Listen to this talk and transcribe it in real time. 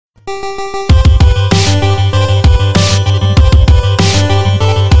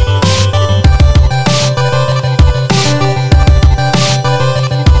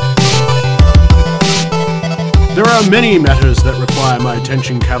many matters that require my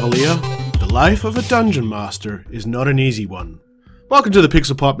attention, Cavalier, the life of a dungeon master is not an easy one. Welcome to the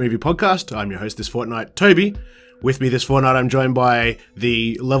Pixel Pop Movie Podcast. I'm your host this fortnight, Toby. With me this fortnight, I'm joined by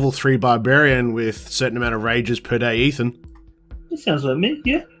the level 3 barbarian with a certain amount of rages per day, Ethan. That sounds like me,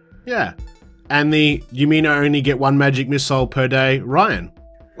 yeah. Yeah. And the you mean I only get one magic missile per day, Ryan.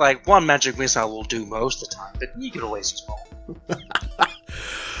 Like, one magic missile will do most of the time, but you can always use more.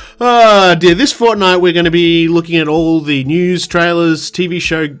 Oh dear, this fortnight we're going to be looking at all the news, trailers, TV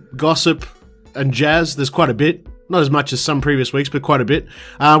show gossip and jazz. There's quite a bit. Not as much as some previous weeks, but quite a bit.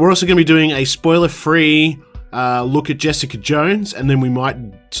 We're also going to be doing a spoiler-free look at Jessica Jones, and then we might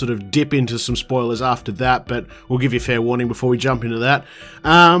sort of dip into some spoilers after that, but we'll give you a fair warning before we jump into that.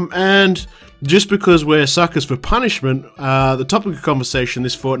 And just because we're suckers for punishment, the topic of conversation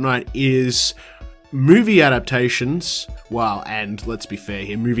this fortnight is movie adaptations. Wow, and let's be fair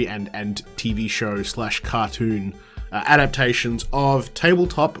here, movie and TV show / cartoon adaptations of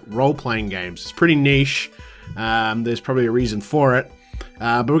tabletop role-playing games. It's pretty niche. There's probably a reason for it.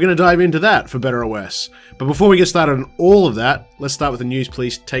 But we're going to dive into that, for better or worse. But before we get started on all of that, let's start with the news,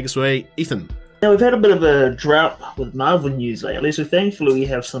 please. Take us away, Ethan. Now, we've had a bit of a drought with Marvel news lately, so thankfully we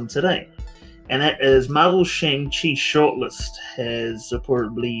have some today. And that is Marvel's Shang-Chi shortlist has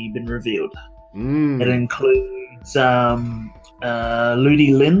reportedly been revealed. It includes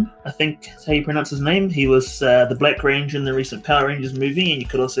Ludi Lin, I think that's how you pronounce his name. He was the Black Ranger in the recent Power Rangers movie, and you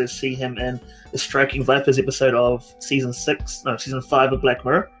could also see him in the Striking Vipers episode of season 5 of Black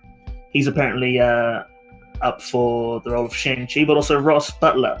Mirror. He's apparently up for the role of Shang-Chi, but also Ross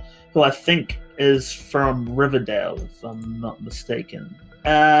Butler, who I think is from Riverdale, if I'm not mistaken.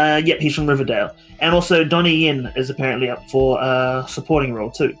 Yep, he's from Riverdale. And also Donnie Yen is apparently up for a supporting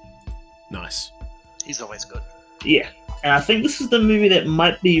role too. Nice. He's always good. Yeah. And I think this is the movie that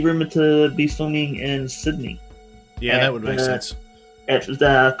might be rumored to be filming in Sydney. Yeah, that would make sense.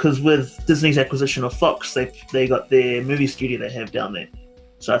 Because with Disney's acquisition of Fox, they got their movie studio they have down there.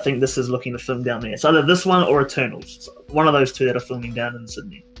 So I think this is looking to film down there. It's either this one or Eternals. It's one of those two that are filming down in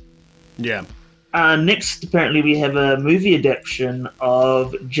Sydney. Yeah. Next, apparently, we have a movie adaptation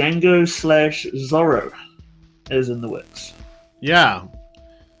of Django / Zorro is in the works. Yeah.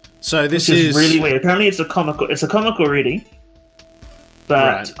 So this Which is really weird. Apparently, it's a comic already.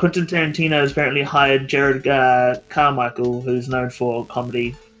 But Right. Quentin Tarantino has apparently hired Jared Carmichael, who's known for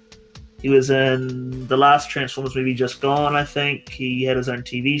comedy. He was in the last Transformers movie, Just Gone, I think. He had his own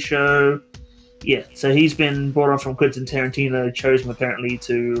TV show. Yeah, so he's been brought on from Quentin Tarantino, chose him apparently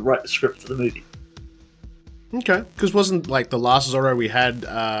to write the script for the movie. okay, because wasn't like the last Zorro we had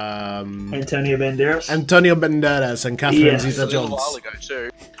Antonio Banderas and Catherine Yeah. A little Zeta-Jones. while ago, too.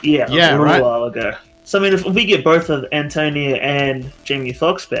 Yeah, Yeah, a little right. while ago. So, I mean, if we get both of Antonio and Jamie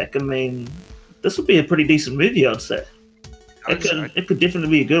Foxx back, I mean, this would be a pretty decent movie, I'd say. It could definitely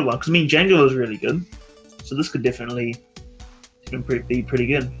be a good one, because, I mean, Django was really good. So this could definitely be pretty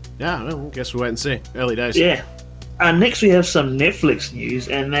good. Yeah, well, guess we'll wait and see. Early days. Yeah. Next, we have some Netflix news,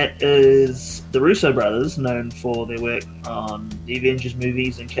 and that is the Russo brothers, known for their work on the Avengers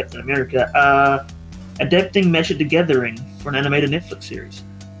movies and Captain America, are adapting Magic the Gathering for an animated Netflix series.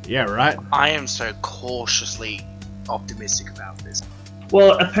 Yeah, right. I am so cautiously optimistic about this.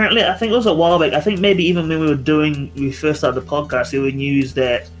 Well, apparently, I think it was a while back. I think maybe even when we first started the podcast, there were news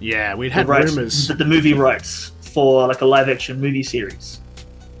that Yeah, we'd had rumors. the movie rights for like a live-action movie series,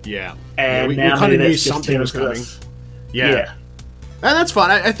 Yeah. and we now kind of maybe knew that's just something turned was into coming. this. Yeah. And that's fine.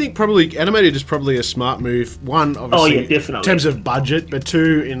 I think probably animated is probably a smart move. One, obviously, Oh, yeah, definitely. in terms of budget, but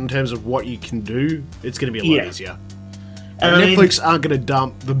two, in terms of what you can do, it's going to be a lot Yeah. easier. And I mean- Netflix aren't going to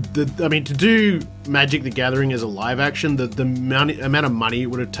dump I mean, to do Magic the Gathering as a live action, the amount of money it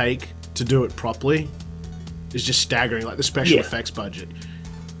would take to do it properly is just staggering. Like the special Yeah. effects budget.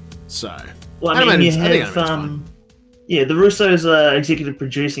 So, Well, I mean, you have animated's fine. yeah, the Russos are executive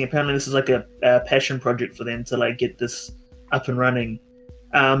producing. Apparently, this is like a passion project for them to like get this up and running.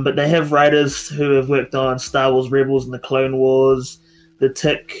 But they have writers who have worked on Star Wars Rebels and the Clone Wars, The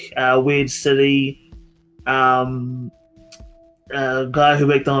Tick, Weird City. Guy who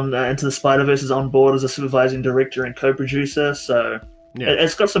worked on Into the Spider-Verse is on board as a supervising director and co-producer. So Yeah.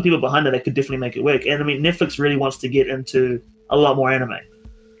 it's got some people behind it that could definitely make it work. And I mean, Netflix really wants to get into a lot more anime.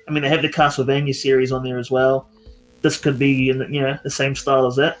 I mean, they have the Castlevania series on there as well. This could be in the same style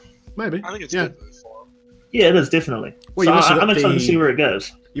as that. Maybe. I think it's yeah. a good move for him. Yeah, it is definitely. Well, So you've also I'm got excited to the- see where it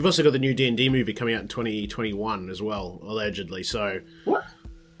goes. You've also got the new D&D movie coming out in 2021 as well, allegedly. So, What?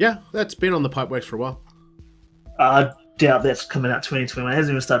 yeah, that's been on the pipeworks for a while. I doubt that's coming out 2021. It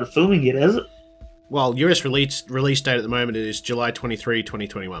hasn't even started filming yet, has it? Well, US release date at the moment is July 23,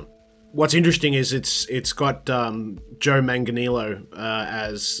 2021. what's interesting is it's got Joe Manganiello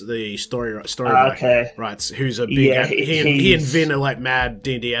as the story okay. writes, who's a big he and Vin are like mad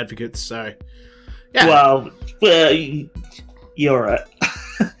D&D advocates. So yeah, well, you're right.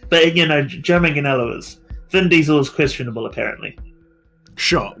 But Joe Manganiello is. Vin Diesel is questionable, apparently.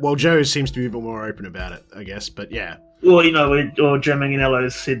 Sure. Well, Joe seems to be a bit more open about it, I guess. But yeah. Well, or Joe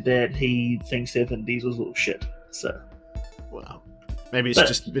Manganiello said that he thinks that Vin Diesel's a little shit. So. Well, maybe it's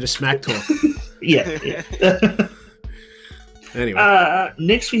just a bit of smack talk. Yeah. Anyway.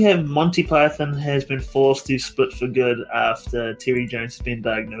 Next we have Monty Python has been forced to split for good after Terry Jones has been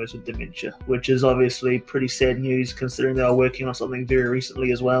diagnosed with dementia, which is obviously pretty sad news considering they are working on something very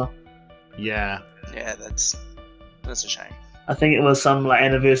recently as well. Yeah. Yeah, that's a shame. I think it was some like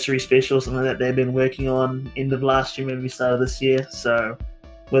anniversary special or something that they've been working on end of last year, maybe start of this year. So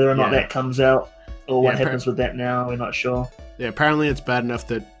whether or not that comes out or what happens with that now, we're not sure. Yeah, apparently it's bad enough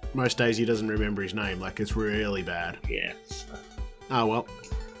that most days he doesn't remember his name. Like, it's really bad. Yeah. Oh, well.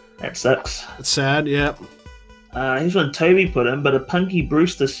 That sucks. It's sad, yeah. Here's one Toby put in, but a Punky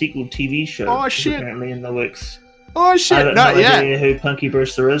Brewster sequel TV show is apparently in the works. Oh, shit. I have no idea who Punky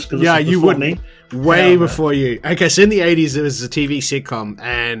Brewster is. Cause you wouldn't. Way before you. Okay, so in the 80s, there was a TV sitcom,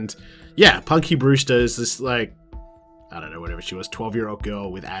 and yeah, Punky Brewster is this, like, I don't know, whatever she was, 12-year-old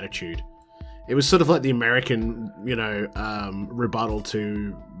girl with attitude. It was sort of like the American, rebuttal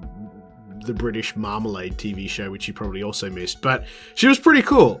to the British Marmalade TV show, which you probably also missed. But she was pretty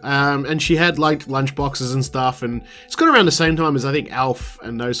cool, and she had, like, lunchboxes and stuff, and it's got around the same time as, I think, Alf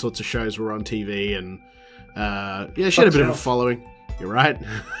and those sorts of shows were on TV, and, yeah, she had a bit of a following. You're right.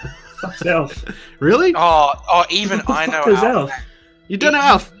 Fuck's Alf. Really? Oh, even I know Alf. You don't know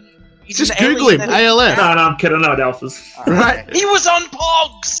Alf? Just Google him, ALF. No, I'm kidding. I know what Alf is. Right? He was on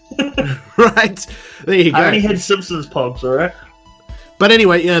Pogs! Right. There you go. I only had Simpsons Pogs, alright? But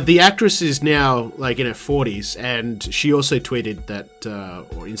anyway, the actress is now, like, in her 40s, and she also tweeted that,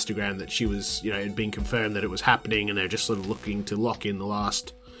 or Instagram, that she was, it had been confirmed that it was happening, and they're just sort of looking to lock in the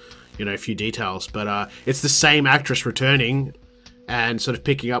last, few details. But it's the same actress returning and sort of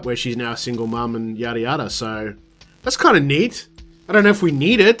picking up where she's now a single mum and yada yada. So that's kind of neat. I don't know if we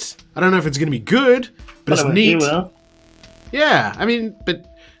need it. I don't know if it's going to be good, but it's neat. Yeah, I mean, but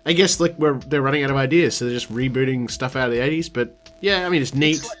I guess like they're running out of ideas, so they're just rebooting stuff out of the 80s. But yeah, I mean, it's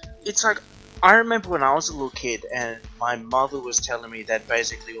neat. It's like I remember when I was a little kid, and my mother was telling me that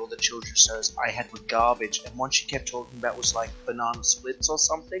basically all the children's shows I had were garbage, and one she kept talking about was like Banana Splits or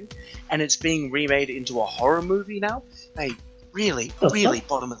something, and it's being remade into a horror movie now. Hey, really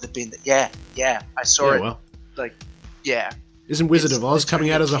bottom of the bin. Yeah, I saw it. Well. Like, yeah. Isn't Wizard of Oz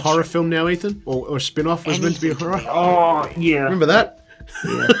coming out as a horror film now, Ethan? Or a spin-off was meant to be a horror? Oh, yeah. Remember that?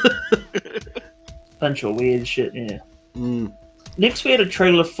 Yeah. Bunch of weird shit, yeah. Mm. Next, we had a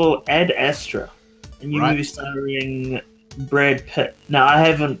trailer for Ad Astra, a new movie starring Brad Pitt. Now, I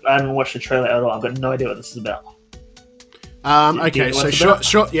haven't watched the trailer at all. I've got no idea what this is about. Okay, so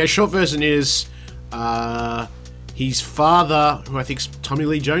short version is his father, who I think is Tommy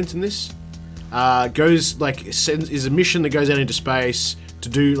Lee Jones in this, is a mission that goes out into space to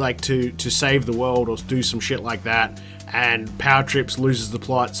do to save the world or do some shit like that, and Power Trips loses the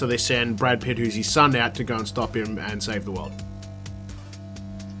plot, so they send Brad Pitt, who's his son, out to go and stop him and save the world.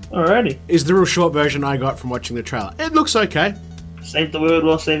 Alrighty. Is the real short version I got from watching the trailer. It looks okay. Save the world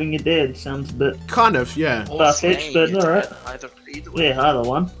while saving your dad. Sounds a bit... Kind of, yeah. far-fetched, but alright. Either way. Yeah, either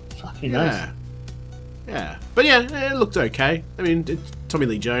one. Fuck, who knows? Yeah. But yeah, it looked okay. I mean, Tommy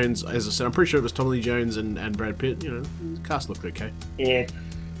Lee Jones, as I said, I'm pretty sure it was Tommy Lee Jones and Brad Pitt. The cast looked okay. Yeah,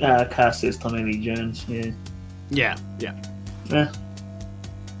 cast is Tommy Lee Jones, yeah. Yeah. Yeah.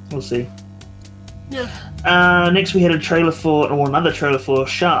 We'll see. Yeah. Next we had another trailer for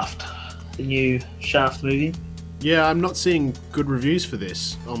Shaft, the new Shaft movie. Yeah, I'm not seeing good reviews for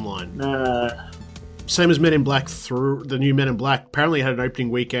this online. Same as Men in Black the new Men in Black. Apparently it had an opening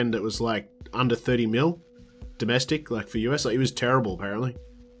weekend that was like under 30 mil domestic, like for US. Like, it was terrible, apparently.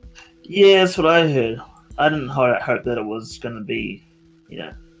 Yeah, that's what I heard. I didn't hope that it was going to be,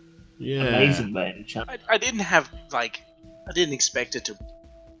 amazing by any chance. I didn't expect it to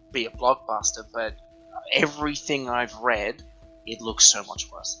be a blockbuster, but everything I've read, it looks so much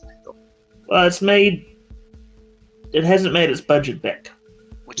worse than I thought. Well, it hasn't made its budget back.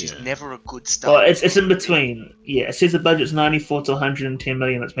 Which is never a good start. Well, it's in between. Yeah, it says the budget's 94 to 110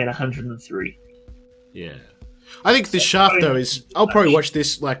 million. It's made 103. Yeah. I think this Shaft, though, I'll probably watch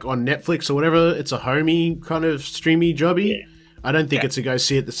this like on Netflix or whatever. It's a homey kind of streamy jobby. Yeah. I don't think it's a go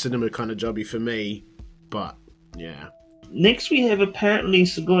see at the cinema kind of jobby for me, but yeah. next we have apparently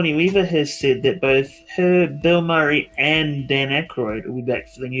Sigourney Weaver has said that both her, Bill Murray, and Dan Aykroyd will be back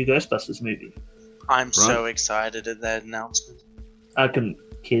for the new Ghostbusters movie. I'm so excited at that announcement. I couldn't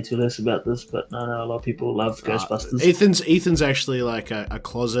care too less about this, but I know a lot of people love Ghostbusters. Ethan's actually like a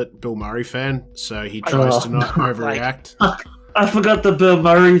closet Bill Murray fan, so he tries to not overreact. I forgot the Bill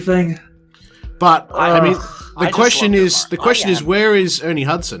Murray thing. But I mean, the question is, where is Ernie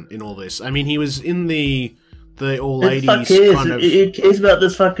Hudson in all this? I mean, he was in the all ladies kind of. Who cares about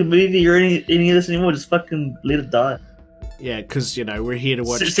this fucking movie or any of this anymore? Just fucking let it die. Yeah, because we're here to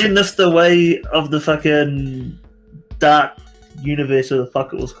watch. Send this the way of the fucking dark universe, or the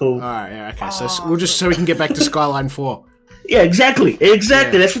fuck it was called. All right, yeah, okay. So we can get back to Skyline 4. Yeah, exactly. Yeah.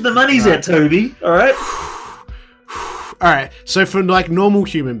 That's what the money's at, Toby. All right. All right. So for like normal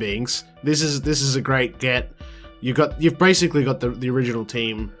human beings, this is a great get. You've basically got the original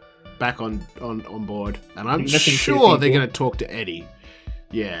team back on board, and I'm sure they're going to talk to Eddie.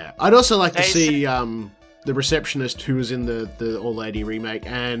 Yeah, I'd also like to see the receptionist who was in the All Lady remake,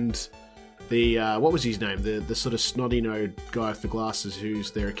 and the what was his name? The sort of snotty nose guy with the glasses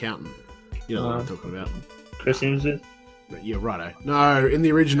who's their accountant. You know what I'm talking about? Chris Hemsworth. Yeah, righto. No, in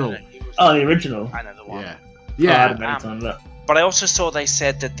the original. The original. I know the one. Yeah. But I also saw they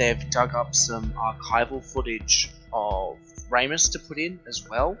said that they've dug up some archival footage of Ramus to put in as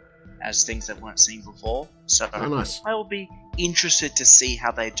well as things that weren't seen before. So nice. I will be interested to see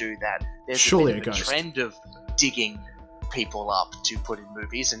how they do that. There's surely a bit of a trend of digging people up to put in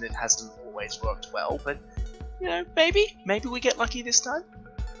movies, and it hasn't always worked well. But maybe we get lucky this time.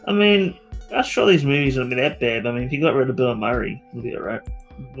 I mean, I'm sure these movies won't be that bad. I mean, if you got rid of Bill Murray, it'll be alright.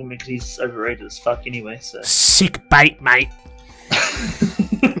 I mean, because he's overrated as fuck anyway. So sick bait, mate.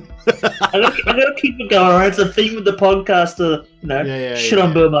 I gotta keep it going, right? It's a theme of the podcast to, shit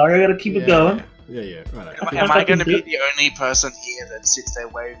on Bill Murray. I gotta keep it going. Yeah. Right. Am I going to be the only person here that sits there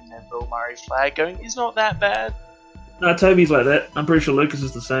waving their Bill Murray flag going, he's not that bad? No, Toby's like that. I'm pretty sure Lucas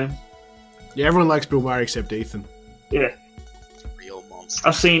is the same. Yeah, everyone likes Bill Murray except Ethan. Yeah. Real monster.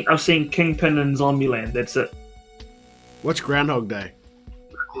 I've seen Kingpin and Zombieland. That's it. Watch Groundhog Day.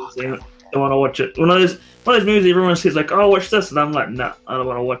 I want to watch it. One of those movies everyone says like, "Oh, watch this," and I'm like, "Nah, I don't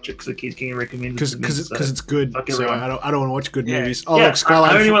want to watch it because it keeps getting recommended." Because it's good. So I don't want to watch good movies. Oh, yeah, look,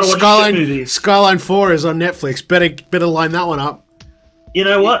 Skyline. I only want to watch movies. Skyline 4 is on Netflix. Better line that one up. You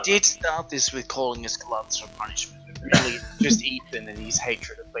know what? You did start this with calling us gloves for punishment. Really, just Ethan and his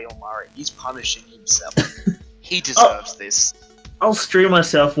hatred of Bill Murray. He's punishing himself. He deserves this. I'll stream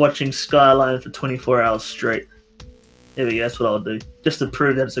myself watching Skyline for 24 hours straight. There we go. That's what I'll do, just to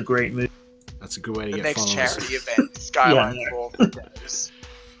prove that it's a great movie. That's a good way to get get followers. The next charity event, Skyline 4 for days.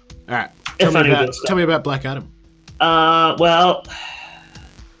 Alright, tell me about Black Adam. Well,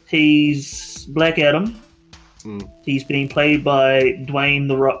 he's Black Adam. He's being played by Dwayne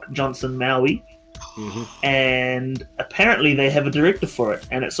 "The Rock" Johnson Maui. And apparently they have a director for it,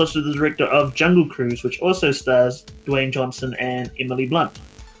 and it's also the director of Jungle Cruise, which also stars Dwayne Johnson and Emily Blunt.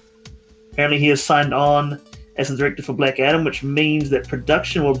 Apparently he has signed on as the director for Black Adam, which means that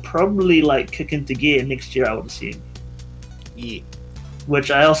production will probably kick into gear next year, I would assume. Yeah. Which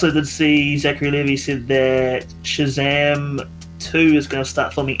I also did see Zachary Levi said that Shazam 2 is going to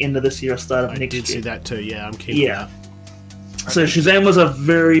start filming end of this year or start of next year. I did see that too, yeah, I'm keen on that. So Shazam was a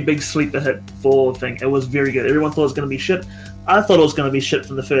very big sleeper hit for thing. It was very good. Everyone thought it was going to be shit. I thought it was going to be shit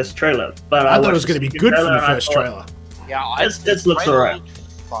from the first trailer, but I thought it was going to be good from the first trailer. Yeah, it looks alright.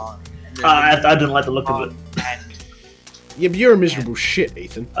 I didn't like the look of it. Yeah, but you're a miserable shit,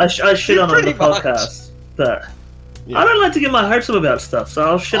 Ethan. I shit on it on the podcast, but I don't like to get my hopes up about stuff, so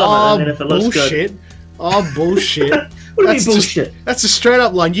I'll shit on it, and if it looks good. Oh, bullshit. What do you mean bullshit? That's a straight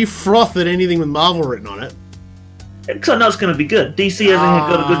up line. You froth at anything with Marvel written on it. Because I know it's going to be good. DC hasn't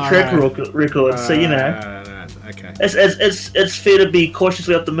got a good track record, so you know. Okay. It's fair to be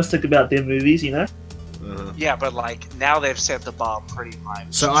cautiously optimistic about their movies, you know. Yeah, but now they've set the bar pretty high.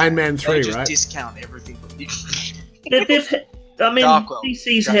 So Iron Man 3, just right? Discount everything.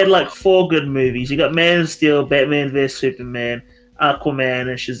 DC's had 4 good movies. You got Man of Steel, Batman vs Superman, Aquaman,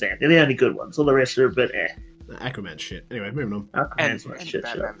 and Shazam. They're the only good ones. All the rest are a bit Aquaman's shit. Anyway, moving on. Aquaman's shit.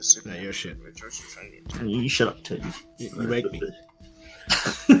 Batman vs Superman. No, you're shit. You shut up too. You make me.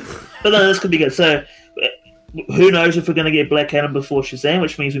 But no, this could be good. So, who knows if we're going to get Black Adam before Shazam,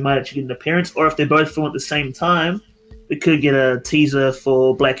 which means we might actually get an appearance, or if they both film at the same time, we could get a teaser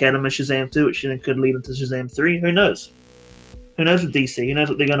for Black Adam and Shazam 2, which then could lead into Shazam 3. Who knows? Who knows with DC? Who knows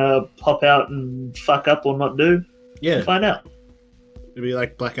what they're going to pop out and fuck up or not do? Yeah. We'll find out. It'd be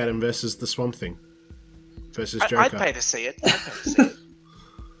like Black Adam versus the Swamp Thing. Versus Joker. I'd pay to see it.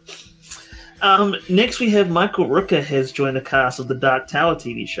 Next we have Michael Rooker has joined the cast of the Dark Tower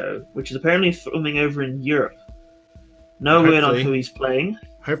TV show, which is apparently filming over in Europe. No word on who he's playing.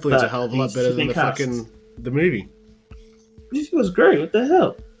 Hopefully it's a hell of a lot better than the movie. This was great. What the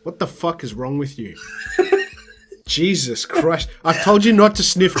hell? What the fuck is wrong with you? Jesus Christ. I've told you not to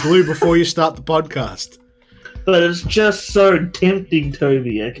sniff glue before you start the podcast. But it's just so tempting,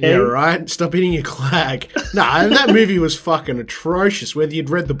 Toby, okay? Yeah, right? Stop eating your clag. Nah, that movie was fucking atrocious, whether you'd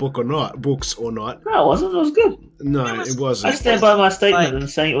read the books or not. No, it wasn't. It was good. No, it wasn't. I stand by my statement and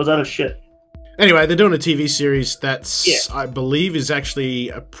saying it was utter shit. Anyway, they're doing a TV series that's, I believe, is actually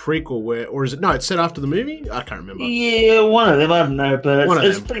a prequel or is it? No, it's set after the movie? I can't remember. Yeah, one of them, I don't know, but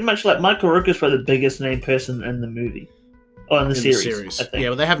it's pretty much like Michael Rooker's probably the biggest named person in the movie. Or in the series, I think. Yeah,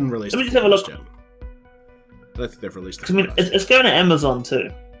 well, they haven't released it. Let me just have a look. Yet. I don't think they've released it. I mean, it's going to Amazon too.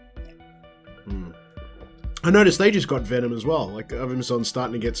 I noticed they just got Venom as well. Like, Amazon's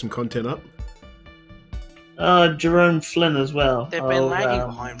starting to get some content up. Jerome Flynn as well. They've been lagging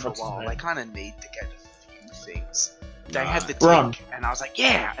behind for a while. They kind of need to get a few things. They had the tick, and I was like,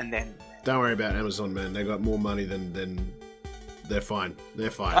 yeah, and then... Don't worry about Amazon, man. They got more money than... They're fine.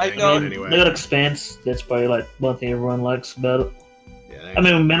 They're fine. They got Expanse. That's probably like one thing everyone likes about it. Yeah, I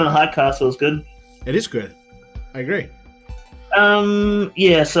mean, Men in the High Castle is good. It is good. I agree.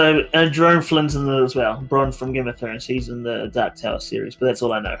 Yeah, so Jerome Flynn's in there as well. Bronn from Game of Thrones. He's in the Dark Tower series, but that's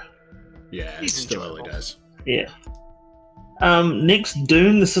all I know. Yeah, it's still early days. Yeah. Next,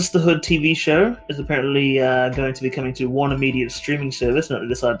 Dune, the Sisterhood TV show, is apparently going to be coming to Warner Media's streaming service. Now they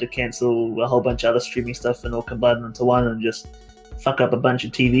decided to cancel a whole bunch of other streaming stuff and all combine them into one and just fuck up a bunch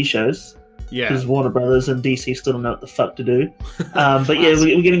of TV shows. Yeah. Because Warner Brothers and DC still don't know what the fuck to do. But yeah,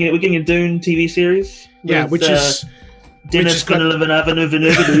 we're getting a Dune TV series. Yeah, with, Denis Villeneuve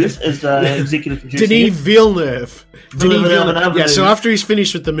is executive producer. Denis Villeneuve. Yeah, so after he's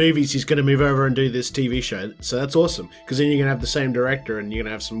finished with the movies, he's going to move over and do this TV show. So that's awesome, because then you're going to have the same director and you're going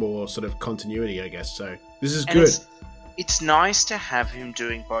to have some more sort of continuity, I guess. So this is good. It's nice to have him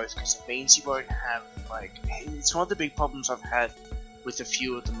doing both, because it means you won't have, like... It's one of the big problems I've had with a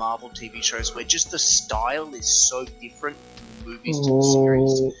few of the Marvel TV shows, where just the style is so different from the movies to the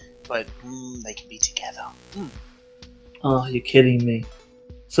series. But they can be together. Oh, you're kidding me.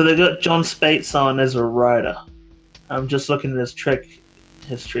 So they got John Spates on as a writer. I'm just looking at his Trek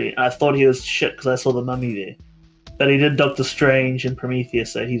history. I thought he was shit because I saw the Mummy there. But he did Doctor Strange and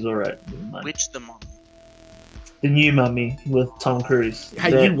Prometheus, so he's alright. Which the Mummy? The new Mummy with Tom Cruise.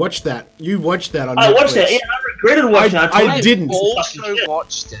 Hey, you watched that. You watched that on Netflix. I watched that, yeah. I regretted watching it. I didn't. I also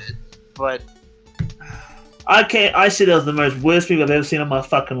watched it, but... I said that was the most worst movie I've ever seen in my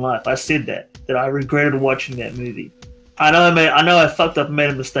fucking life. I said that I regretted watching that movie. I know I fucked up and made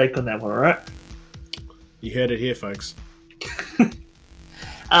a mistake on that one, alright? You heard it here, folks. We're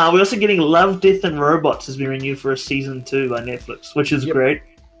also getting Love, Death and Robots has been renewed for a season 2 by Netflix, which is great.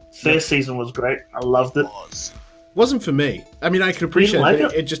 First season was great. I loved it. Wasn't for me. I mean, I could appreciate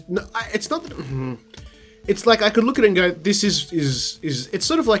it. It just... No, it's not that... It's like I could look at it and go, this is it's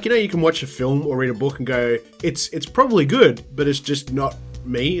sort of like, you can watch a film or read a book and go, it's probably good, but it's just not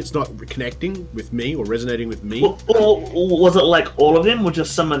me. It's not connecting with me or resonating with me. Or was it like all of them or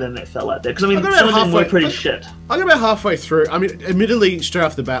just some of them that felt like that? Because I mean, some of them were pretty shit. I got about halfway through. I mean, admittedly, straight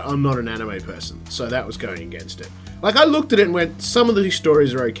off the bat, I'm not an anime person, so that was going against it. Like, I looked at it and went, some of these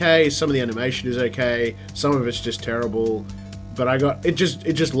stories are okay, some of the animation is okay, some of it's just terrible, but it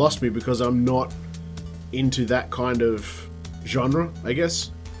just lost me because I'm not into that kind of genre, I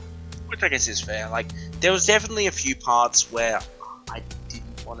guess. Which I guess is fair. Like, there was definitely a few parts where I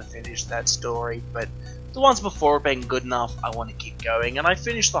didn't want to finish that story, but the ones before it being good enough, I want to keep going. And I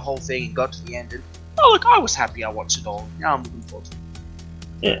finished the whole thing and got to the end, and look, I was happy I watched it all. Now I'm looking forward to it.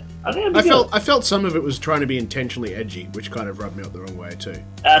 Yeah, I felt some of it was trying to be intentionally edgy, which kind of rubbed me up the wrong way too.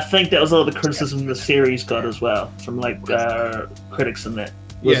 I think that was all the criticism the series got as well from like critics and that.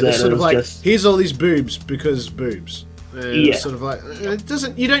 Yeah, they're sort of like, here's all these boobs because boobs. And sort of like, it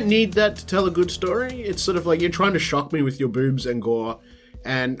doesn't. You don't need that to tell a good story. It's sort of like you're trying to shock me with your boobs and gore,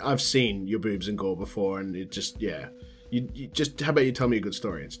 and I've seen your boobs and gore before, and it just You just, how about you tell me a good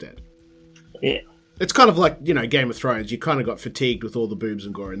story instead? Yeah. It's kind of like, Game of Thrones. You kind of got fatigued with all the boobs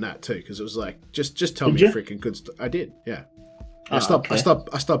and gore in that too, because it was like, just tell me a freaking good story. I did, yeah. I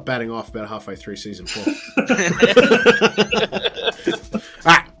stopped batting off about halfway through season 4.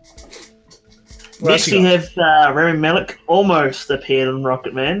 Alright. Next we have Rami Malek almost appeared on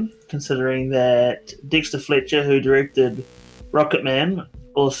Rocketman, considering that Dexter Fletcher, who directed Rocketman,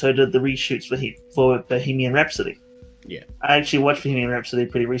 also did the reshoots for Bohemian Rhapsody. Yeah. I actually watched Bohemian Rhapsody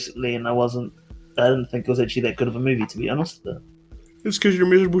pretty recently, and I didn't think it was actually that good of a movie, to be honest. It's because you're a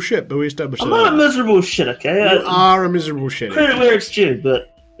miserable shit, but we established I'm that. not a miserable shit, okay? You are a miserable shit. Credit where it's due,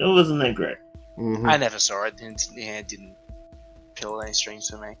 but it wasn't that great. Mm-hmm. I never saw it. It didn't pull any strings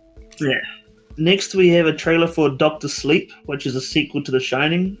for me. Yeah. Next, we have a trailer for Doctor Sleep, which is a sequel to The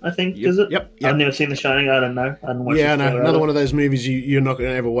Shining, I think, is it? Yep. I've never seen The Shining, I don't know. I haven't watched Yeah, the no, trailer another either. one of those movies you're not going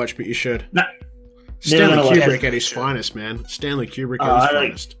to ever watch, but you should. No. Stanley Never gonna Kubrick watch at his finest, man. Stanley Kubrick Oh, at his I like-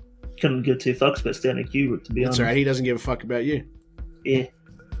 finest. Couldn't give two fucks about Stanley Kubrick, to be That's honest. alright, he doesn't give a fuck about you. Yeah.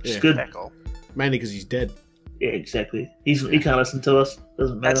 It's Yeah. good. Heck all. Mainly because he's dead. Yeah, exactly. He can't listen to us.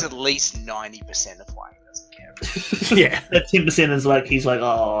 Doesn't matter. That's at least 90% of why he doesn't care. Yeah. That 10% is like, he's like,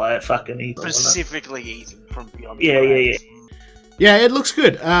 oh, that fucking Ethan. Specifically Ethan from Beyond the Yeah. Grave. Yeah, it looks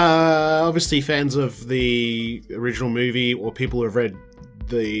good. Obviously, fans of the original movie or people who have read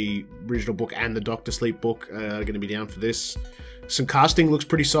the original book and the Doctor Sleep book are going to be down for this. Some casting looks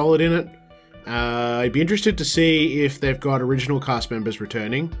pretty solid in it. I'd be interested to see if they've got original cast members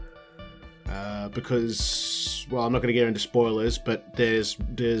returning. Because, well, I'm not going to get into spoilers, but there's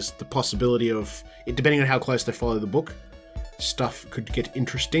the possibility of, depending on how close they follow the book, stuff could get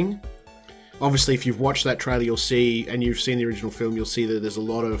interesting. Obviously, if you've watched that trailer, you'll see, and you've seen the original film, you'll see that there's a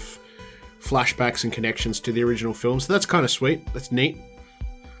lot of flashbacks and connections to the original film, so that's kind of sweet. That's neat.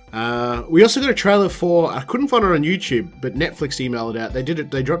 We also got a trailer for, I couldn't find it on YouTube, but Netflix emailed it out.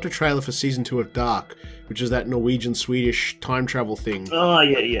 They dropped a trailer for season 2 of Dark, which is that Norwegian-Swedish time travel thing. Oh,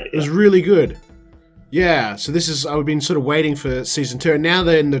 yeah. It was really good. Yeah, so I've been sort of waiting for season 2, and now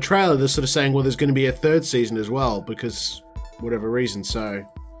they're in the trailer, they're sort of saying, well, there's going to be a third season as well, because whatever reason, so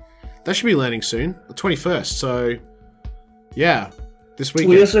that should be landing soon, the 21st, so yeah, this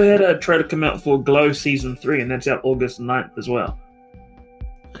weekend. We also had a trailer come out for Glow Season 3, and that's out August 9th as well.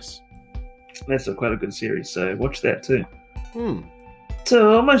 Nice. That's quite a good series, so watch that too. Hmm.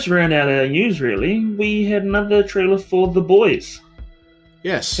 So, almost ran out of news, really. We had another trailer for The Boys,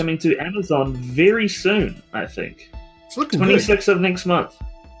 Yes, coming to Amazon very soon, I think. it's looking good. 26th of next month.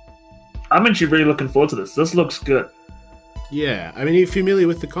 I'm actually really looking forward to this. This looks good. Yeah, I mean, are you familiar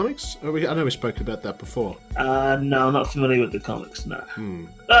with the comics? I know we spoke about that before. No, I'm not familiar with the comics, no. Hmm.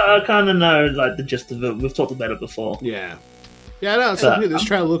 I kind of know like the gist of it. We've talked about it before. Yeah. Yeah, no, it's looking good. This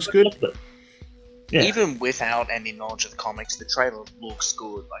trailer looks good. Yeah. Even without any knowledge of the comics, the trailer looks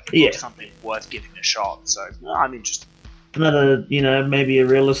good. Like, it Yeah. looks something worth giving a shot, so I'm interested. Another, maybe a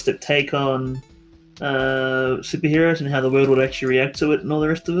realistic take on superheroes and how the world would actually react to it and all the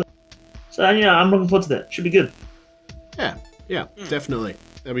rest of it. So, I'm looking forward to that. Should be good. Yeah, definitely.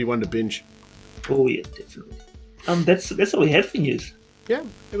 That'll be one to binge. Oh, yeah, definitely. That's all we had for news. Yeah,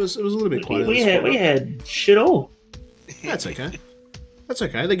 it was a little bit quiet. We had shit all. That's okay. That's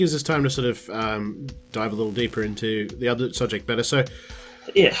okay. That gives us time to sort of dive a little deeper into the other subject matter. So,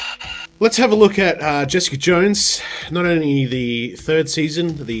 Yeah. let's have a look at Jessica Jones. Not only the third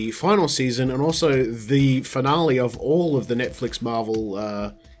season, the final season, and also the finale of all of the Netflix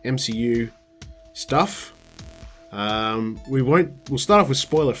Marvel MCU stuff. We'll start off with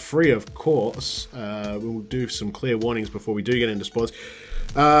spoiler free, of course. We'll do some clear warnings before we do get into spoilers.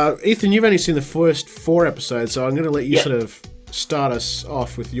 Ethan, you've only seen the first 4 episodes, so I'm going to let you sort of start us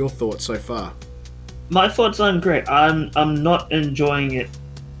off with your thoughts so far. My thoughts aren't great. I'm not enjoying it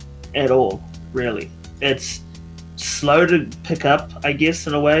at all, really. It's slow to pick up, I guess,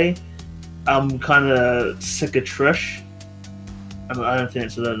 in a way. I'm kind of sick of Trish. I don't think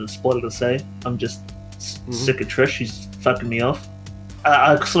it's a spoiler to say. I'm just sick of Trish. She's fucking me off.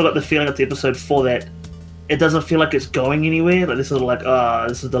 I sort of got the feeling at the episode 4 that it doesn't feel like it's going anywhere. Like, this is like,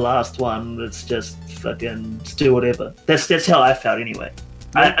 this is the last one. Let's just fucking do whatever. That's how I felt anyway.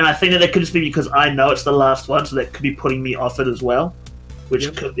 And I think that could just be because I know it's the last one, so that could be putting me off it as well.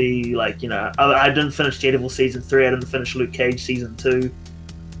 Which could be like, I didn't finish Daredevil season 3. I didn't finish Luke Cage season 2.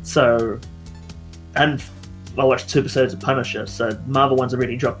 So, and I watched 2 episodes of Punisher. So Marvel ones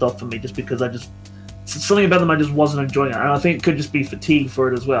already dropped off for me just because something about them I just wasn't enjoying it. And I think it could just be fatigue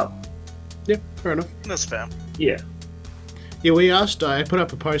for it as well. Yeah, fair enough. That's fair. Yeah. Yeah, I put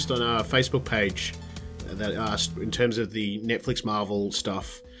up a post on our Facebook page that asked, in terms of the Netflix Marvel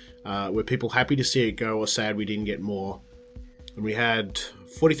stuff, were people happy to see it go or sad we didn't get more? And we had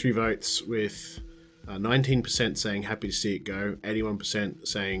 43 votes, with 19% saying happy to see it go, 81%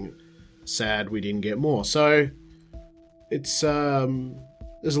 saying sad we didn't get more. So it's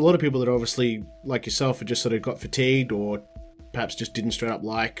there's a lot of people that obviously, like yourself, have just sort of got fatigued, or perhaps just didn't straight up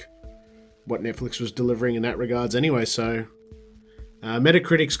like what Netflix was delivering in that regards anyway. So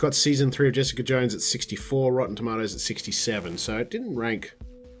Metacritic's got season 3 of Jessica Jones at 64, Rotten Tomatoes at 67, so it didn't rank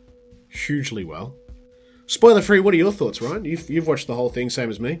hugely well. Spoiler free, what are your thoughts, Ryan? You've watched the whole thing, same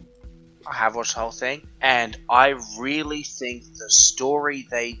as me. I have watched the whole thing, and I really think the story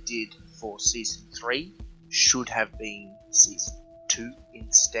they did for season 3 should have been season 2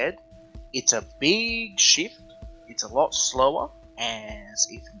 instead. It's a big shift. It's a lot slower, as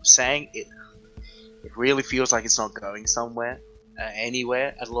Ethan was saying. It really feels like it's not going somewhere,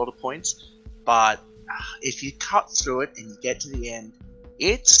 anywhere at a lot of points. But if you cut through it and you get to the end,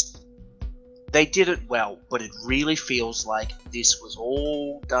 they did it well, but it really feels like this was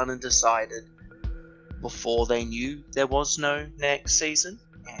all done and decided before they knew there was no next season.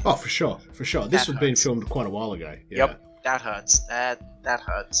 Oh, for sure. This had been filmed quite a while ago. Yeah. Yep, that hurts. That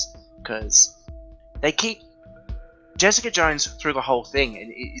hurts, because they keep Jessica Jones through the whole thing, and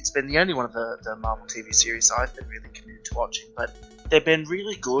it's been the only one of the Marvel TV series I've been really committed to watching, but they've been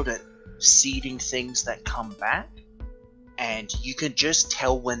really good at seeding things that come back, and you can just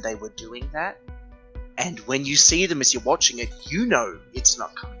tell when they were doing that. And when you see them as you're watching it, you know it's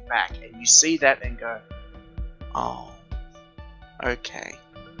not coming back, and you see that and go, oh, okay,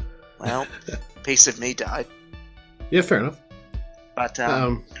 well, piece of me died. Yeah, fair enough. But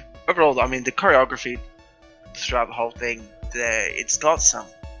overall, I mean, the choreography throughout the whole thing, it's got some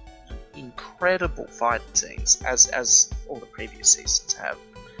incredible fight scenes, as all the previous seasons have.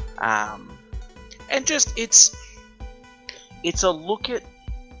 And just it's a look at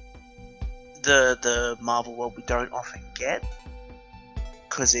the Marvel world we don't often get,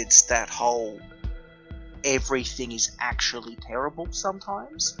 because it's that whole everything is actually terrible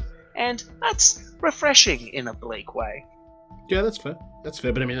sometimes, and that's refreshing in a bleak way. Yeah, that's fair.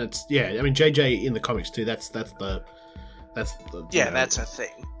 But I mean, JJ in the comics too. That's her thing.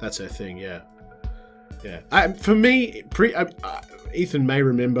 That's her thing. Yeah. For me, Ethan may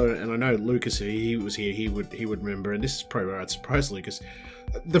remember, and I know Lucas, he was here. He would remember, and this is probably where I'd surprise Lucas.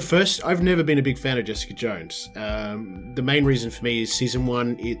 I've never been a big fan of Jessica Jones. The main reason for me is season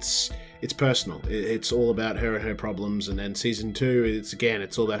 1. It's personal. It's all about her and her problems, and then season 2,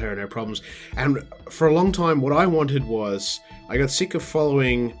 it's all about her and her problems. And for a long time, what I wanted was, I got sick of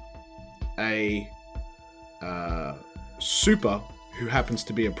following a super who happens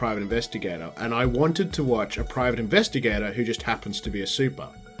to be a private investigator, and I wanted to watch a private investigator who just happens to be a super,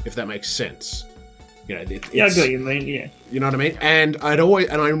 if that makes sense. You know, I got what you mean. Yeah, you know what I mean. And I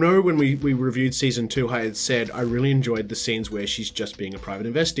know when we reviewed season 2, I had said I really enjoyed the scenes where she's just being a private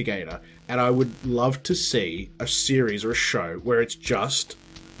investigator, and I would love to see a series or a show where it's just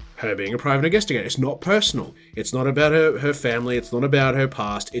her being a private investigator. It's not personal. It's not about her family. It's not about her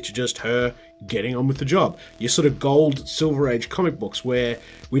past. It's just her getting on with the job. Your sort of gold, silver age comic books where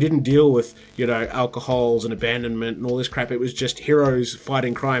we didn't deal with, alcohols and abandonment and all this crap. It was just heroes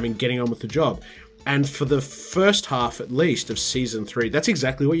fighting crime and getting on with the job. And for the first half, at least, of season 3, that's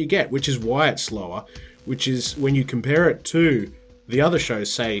exactly what you get, which is why it's slower, which is when you compare it to the other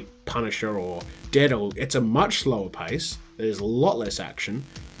shows, say Punisher or Daredevil, it's a much slower pace. There's a lot less action,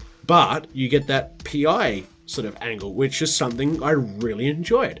 but you get that PI sort of angle, which is something I really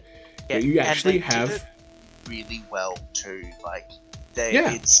enjoyed. Yeah, you actually and they have did it really well too. Like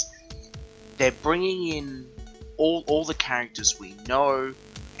they're bringing in all the characters we know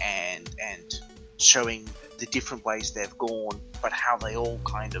and showing the different ways they've gone, but how they all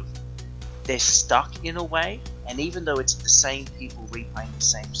they're stuck in a way. And even though it's the same people replaying the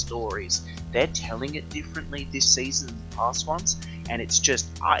same stories, they're telling it differently this season than the past ones, and it's just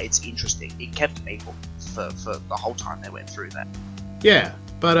it's interesting. It kept people for the whole time they went through that. Yeah,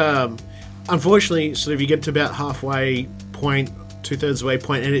 but unfortunately, sort of you get to about halfway point, 2/3 way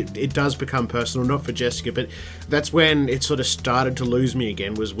point, and it does become personal, not for Jessica, but that's when it sort of started to lose me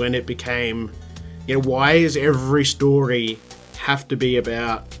again, was when it became, why does every story have to be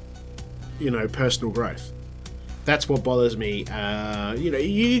about, personal growth? That's what bothers me.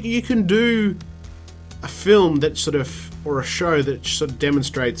 You can do a film that sort of, or a show that sort of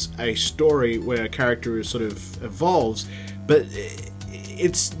demonstrates a story where a character sort of evolves, but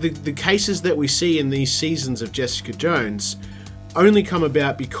it's the cases that we see in these seasons of Jessica Jones only come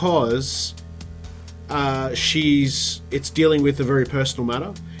about because it's dealing with a very personal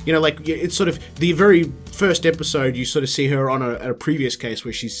matter. It's sort of the very first episode, you sort of see her on a previous case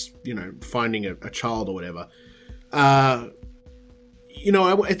where she's, finding a child or whatever.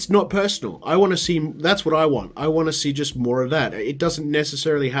 It's not personal. I want to see, that's what I want. I want to see just more of that. It doesn't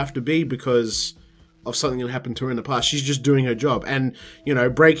necessarily have to be because of something that happened to her in the past. She's just doing her job and,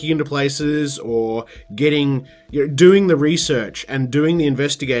 breaking into places or getting, doing the research and doing the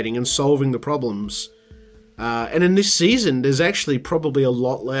investigating and solving the problems. And in this season, there's actually probably a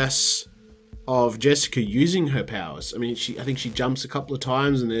lot less of Jessica using her powers. I mean, I think she jumps a couple of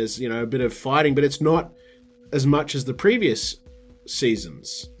times and there's, a bit of fighting, but it's not as much as the previous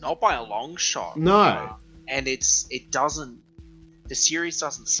seasons. Not by a long shot. No. And the series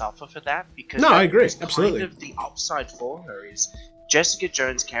doesn't suffer for that, because I agree, is absolutely. kind of the upside for her is Jessica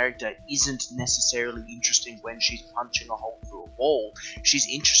Jones' character isn't necessarily interesting when she's punching a hole through a wall. She's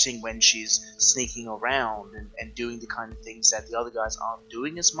interesting when she's sneaking around and doing the kind of things that the other guys aren't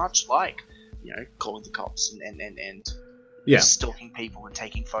doing as much, like, you know, calling the cops and stalking people and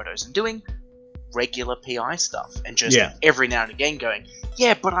taking photos and doing regular PI stuff, and just every now and again going,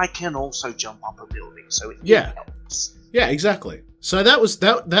 yeah, but I can also jump up a building, so it helps. Yeah, exactly. So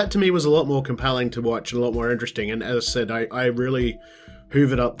that to me was a lot more compelling to watch and a lot more interesting. And as I said, I really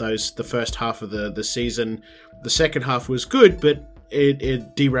hoovered up the first half of the season. The second half was good, but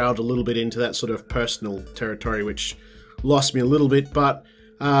it derailed a little bit into that sort of personal territory, which lost me a little bit. But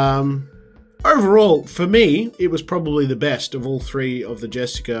overall, for me, it was probably the best of all three of the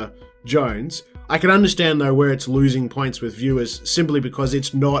Jessica Jones. I can understand, though, where it's losing points with viewers simply because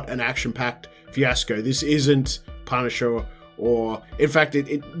it's not an action-packed fiasco. This isn't Punisher, or in fact,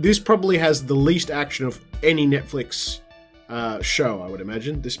 this probably has the least action of any Netflix show, I would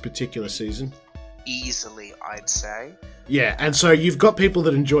imagine, this particular season. Easily, I'd say. Yeah, and so you've got people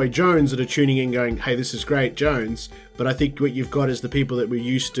that enjoy Jones that are tuning in going, hey, this is great, Jones, but I think what you've got is the people that we're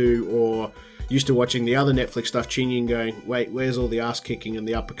used to watching the other Netflix stuff, tuning in going, wait, where's all the ass-kicking and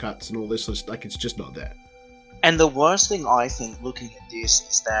the uppercuts and all this? Like, it's just not there. And the worst thing, I think, looking at this,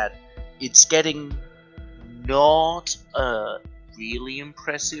 is that it's getting not a really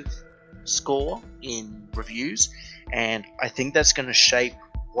impressive score in reviews, and I think that's going to shape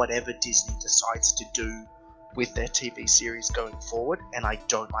whatever Disney decides to do with their TV series going forward, and I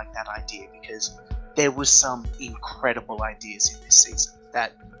don't like that idea, because there was some incredible ideas in this season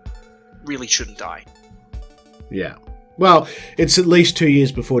that really shouldn't die. Yeah. Well, it's at least 2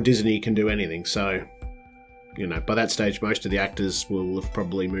 years before Disney can do anything, so, you know, by that stage, most of the actors will have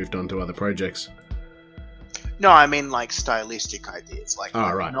probably moved on to other projects. No, I mean, like, stylistic ideas. Like,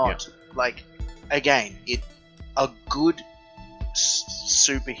 like, again, a good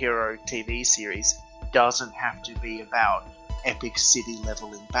superhero TV series doesn't have to be about epic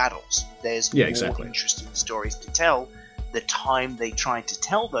city-leveling battles. There's more interesting stories to tell. The time they tried to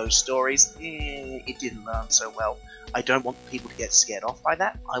tell those stories, it didn't learn so well. I don't want people to get scared off by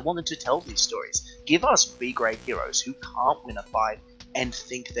that. I want them to tell these stories. Give us B-grade heroes who can't win a fight and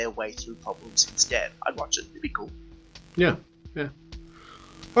think their way through problems instead. I'd watch it. It'd be cool. Yeah.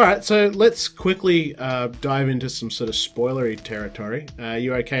 Alright, so let's quickly dive into some sort of spoilery territory.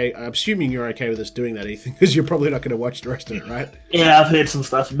 You okay? I'm assuming you're okay with us doing that, Ethan, because you're probably not going to watch the rest of it, right? Yeah, I've heard some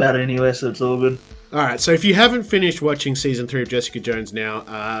stuff about it anyway, so it's all good. Alright, so if you haven't finished watching Season 3 of Jessica Jones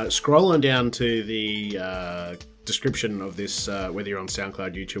now, scroll on down to the description of this, whether you're on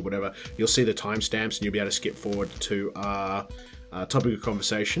SoundCloud, YouTube, whatever, you'll see the timestamps and you'll be able to skip forward to our topic of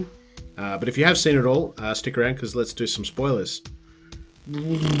conversation. But if you have seen it all, stick around, because let's do some spoilers.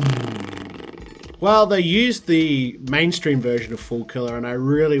 Well, they used the mainstream version of Full Killer, and I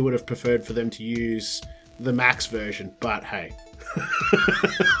really would have preferred for them to use the Max version, but hey.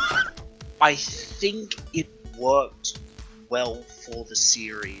 I think it worked well for the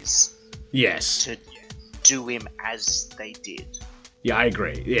series. Yes. To do him as they did. Yeah, I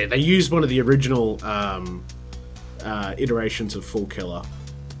agree. Yeah, they used one of the original iterations of Full Killer,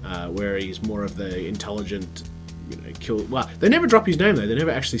 where he's more of the intelligent, kill. Well, they never drop his name though. They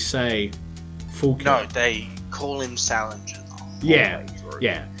never actually say Full Killer. No, they call him Salinger. Yeah.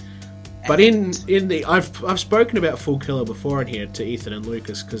 But in the I've spoken about Full Killer before in here to Ethan and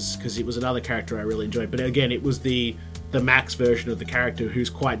Lucas because it was another character I really enjoyed. But again, it was the Max version of the character who's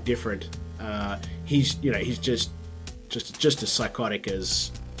quite different. He's just as psychotic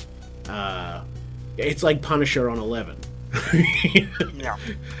as it's like Punisher on 11. Yeah.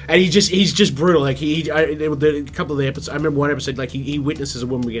 And he's just brutal. Like a couple of the episodes, I remember one episode, like he witnesses a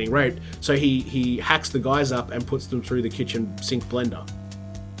woman getting raped, so he hacks the guys up and puts them through the kitchen sink blender.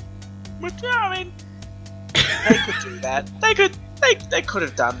 But yeah, I mean, they could do that. They could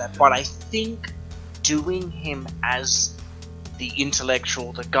have done that, but I think doing him as the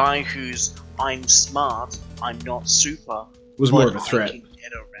intellectual, the guy who's I'm smart, I'm not super, was more of a threat. I can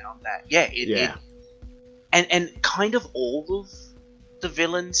get around that. Yeah. And kind of all of the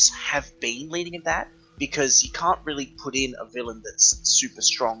villains have been leaning at that, because you can't really put in a villain that's super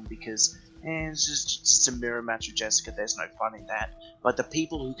strong because it's just a mirror match with Jessica, there's no fun in that. But the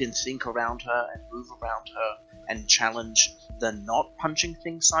people who can think around her and move around her and challenge the not punching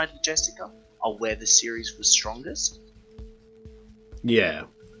things side of Jessica are where the series was strongest. Yeah.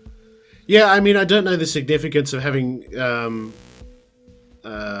 Yeah, I mean, I don't know the significance of having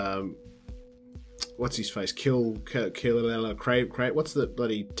what's his face? Crave. What's the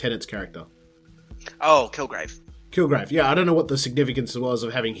bloody Tennant's character? Oh, Kilgrave. Kilgrave. Yeah, I don't know what the significance was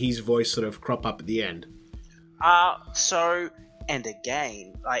of having his voice sort of crop up at the end. And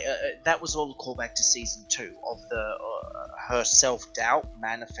again, that was all a callback to season 2 of the her self-doubt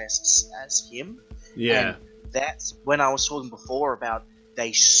manifests as him. Yeah. And that's when I was talking before about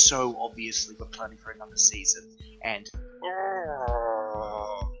they so obviously were planning for another season, and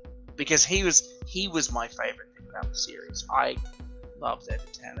because he was my favorite thing about the series. I loved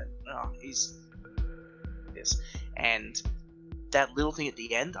Edward Tennant. Oh, he's this, and that little thing at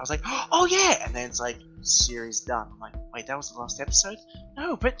the end, I was like, oh yeah, and then it's like, series done. I'm like, wait, that was the last episode?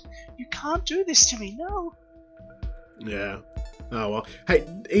 No, but you can't do this to me, no. Yeah. Oh well. Hey,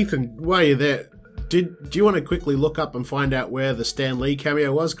 Ethan, while you're there, do you want to quickly look up and find out where the Stan Lee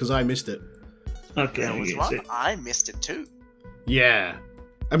cameo was? Because I missed it. Okay, There was one. I missed it too. Yeah.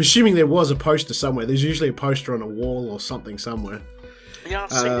 I'm assuming there was a poster somewhere. There's usually a poster on a wall or something somewhere. Yeah,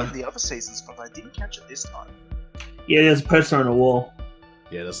 I've seen it in the other seasons, but I didn't catch it this time. Yeah, there's a poster on the wall.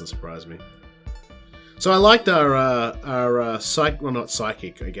 Yeah, it doesn't surprise me. So I liked our not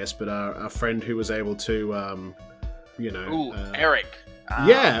psychic, I guess, but our friend who was able to, Eric.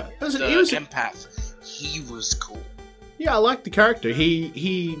 Yeah, he was empath. He was cool. Yeah, I liked the character.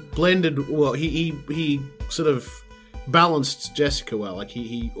 He blended well. He sort of balanced Jessica well. Like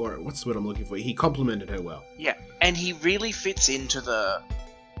or what's the word I'm looking for? He complemented her well. Yeah, and he really fits into the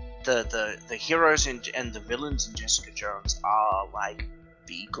heroes and the villains in Jessica Jones are like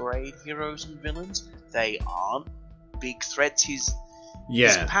B-grade heroes and villains. They aren't big threats. His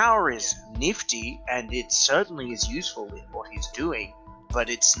power is nifty, and it certainly is useful in what he's doing, but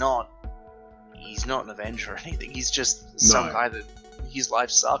he's not an Avenger or anything. He's just some guy that his life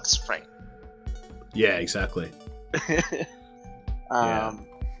sucks, Frank. Yeah, exactly. And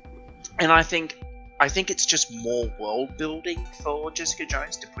I think it's just more world building for Jessica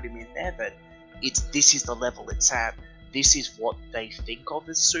Jones to put him in there, that this is the level it's at. This is what they think of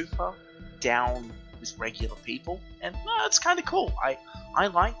as super, down with regular people, and it's kind of cool. I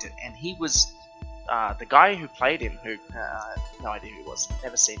liked it, and he was the guy who played him, who no idea who he was,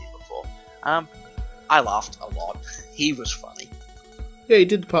 never seen him before. I laughed a lot. He was funny. Yeah, he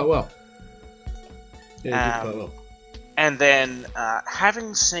did the part well. Yeah, he did the part well. And then,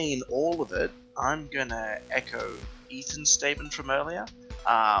 having seen all of it, I'm gonna echo Ethan's statement from earlier.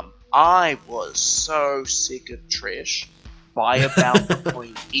 I was so sick of Trish by about the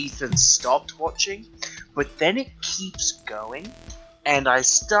point Ethan stopped watching, but then it keeps going, and I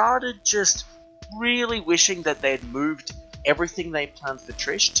started just really wishing that they'd moved everything they planned for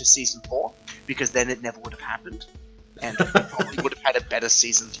Trish to season 4, because then it never would have happened, and we probably would have had a better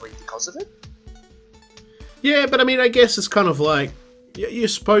season 3 because of it. Yeah, but I mean, I guess it's kind of like you're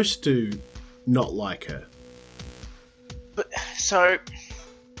supposed to not like her. But so,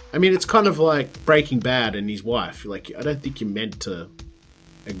 I mean, it's kind of like Breaking Bad and his wife. Like, I don't think you're meant to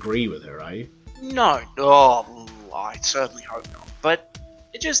agree with her, are you? No. Oh, I certainly hope not. But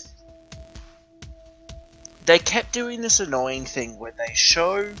it just, they kept doing this annoying thing where they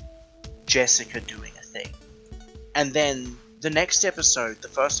show Jessica doing a thing, and then the next episode, the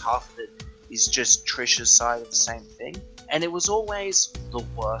first half of it, is just Trish's side of the same thing, and it was always the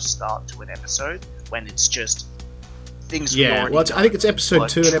worst start to an episode when it's just things. Yeah, well, I think it's episode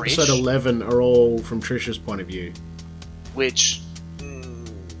 2 and episode 11 are all from Trish's point of view. Which,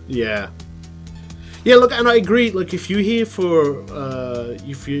 yeah, look, and I agree. Like, if you're here for,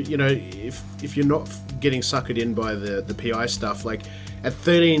 if you're not getting suckered in by the PI stuff, like at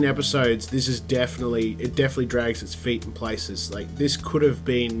 13 episodes, this is definitely drags its feet in places. Like, this could have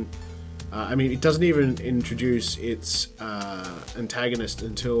been. I mean, it doesn't even introduce its antagonist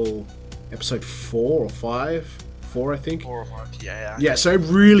until episode 4 or 5. 4, I think. 4 or 5, yeah. Yeah, so it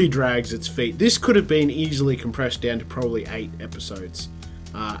really drags its feet. This could have been easily compressed down to probably 8 episodes,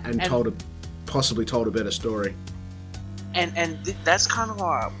 and possibly told a better story. And that's kind of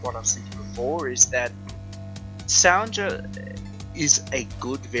what I was thinking before, is that Salinger is a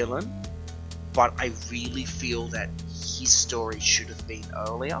good villain, but I really feel that his story should have been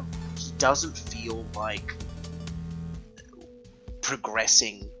earlier. He doesn't feel like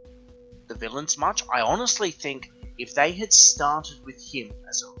progressing the villains much. I honestly think if they had started with him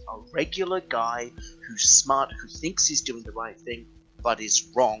as a regular guy who's smart, who thinks he's doing the right thing, but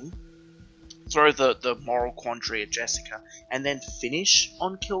is wrong, throw the moral quandary at Jessica, and then finish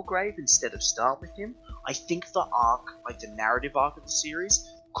on Kilgrave instead of start with him, I think the arc, like the narrative arc of the series,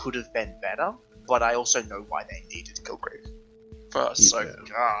 could have been better, but I also know why they needed Kilgrave first,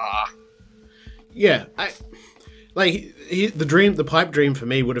 Yeah, the pipe dream for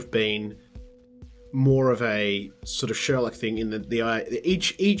me would have been more of a sort of Sherlock thing in that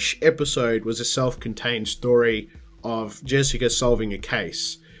each episode was a self-contained story of Jessica solving a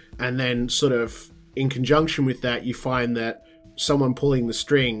case, and then sort of in conjunction with that, you find that someone pulling the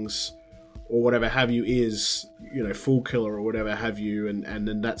strings or whatever have you is, you know, Fool Killer or whatever have you, and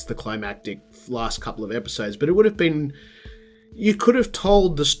then that's the climactic last couple of episodes. But it would have been, you could have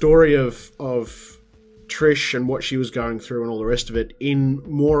told the story of Trish and what she was going through and all the rest of it in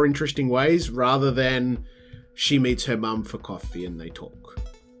more interesting ways, rather than she meets her mum for coffee and they talk.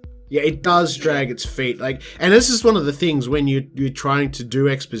 Yeah, it does drag its feet. Like, and this is one of the things when you're trying to do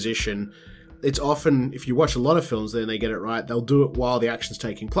exposition, it's often, if you watch a lot of films, then they get it right, they'll do it while the action's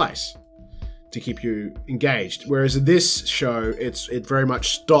taking place to keep you engaged. Whereas this show, it very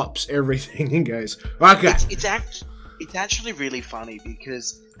much stops everything and goes, okay. It's actually really funny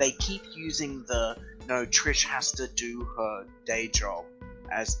because they keep using the, no, Trish has to do her day job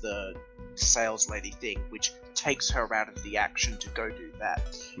as the sales lady thing, which takes her out of the action to go do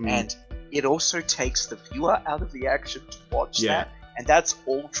that. And it also takes the viewer out of the action to watch that. And that's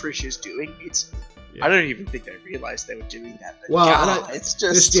all Trish is doing. I don't even think they realized they were doing that. But well, it's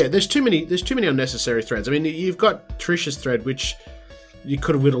just... there's too many unnecessary threads. I mean, you've got Trish's thread, which you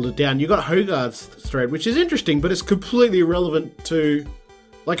could have whittled it down. You've got Hogarth's thread, which is interesting, but it's completely irrelevant to,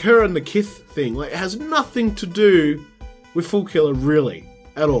 like, her and the Kith thing. Like, it has nothing to do with Fool Killer, really,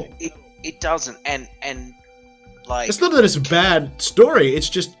 at all. It doesn't, and like... It's not that it's a bad story, it's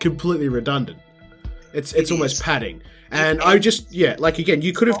just completely redundant. It's almost padding. And I just, like, again,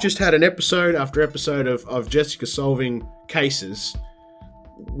 you could have just had an episode after episode of Jessica solving cases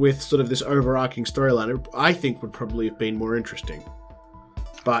with sort of this overarching storyline. I think would probably have been more interesting.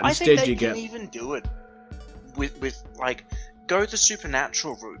 But instead you get... I think they can even do it with like, go the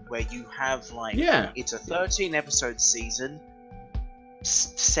supernatural route, where you have, like, it's a 13-episode season,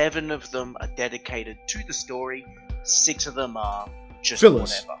 7 of them are dedicated to the story, 6 of them are just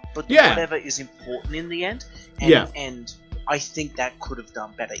fillers. Whatever. But whatever is important in the end. And I think that could have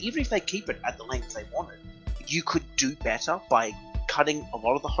done better. Even if they keep it at the length they wanted, you could do better by cutting a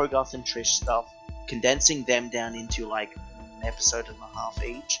lot of the Hogarth and Trish stuff, condensing them down into, like, an episode and a half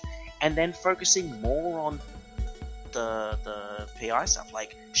each, and then focusing more on the PI stuff.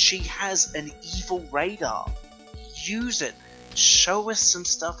 Like, she has an evil radar. Use it. Show us some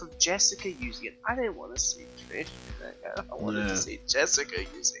stuff of Jessica using it. I didn't want to see Trish. I wanted to see Jessica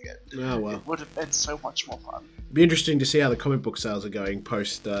using it. Oh, well. It would have been so much more fun. It'd be interesting to see how the comic book sales are going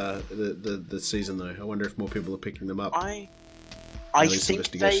post the season, though. I wonder if more people are picking them up. I think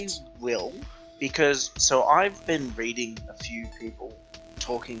they will, because so I've been reading a few people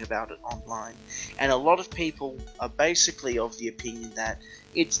talking about it online, and a lot of people are basically of the opinion that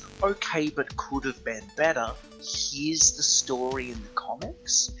it's okay but could have been better. Here's the story in the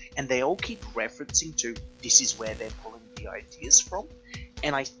comics, and they all keep referencing to this is where they're pulling the ideas from,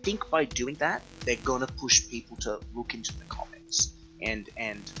 and I think by doing that they're gonna push people to look into the comics, and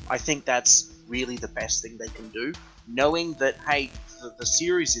I think that's really the best thing they can do, knowing that, hey, the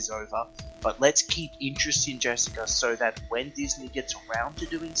series is over, but let's keep interest in Jessica so that when Disney gets around to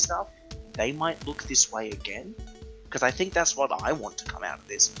doing stuff, they might look this way again. Because I think that's what I want to come out of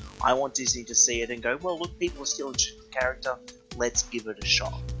this. I want Disney to see it and go, well, look, people are still interested in the character, let's give it a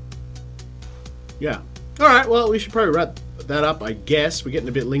shot. Yeah. Alright, well, we should probably wrap that up, I guess. We're getting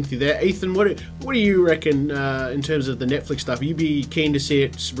a bit lengthy there. Ethan, what do you reckon in terms of the Netflix stuff? You'd be keen to see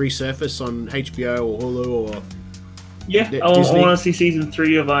it resurface on HBO or Hulu or... Yeah, I want to see season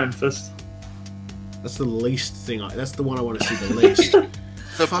 3 of Iron Fist. That's the least thing. That's the one I want to see the least.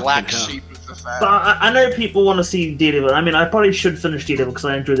 The black sheep of the family. But I know people want to see Daredevil. I mean, I probably should finish Daredevil because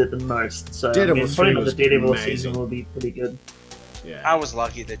I enjoyed it the most. So Daredevil probably not the Daredevil amazing. season will be pretty good. Yeah. I was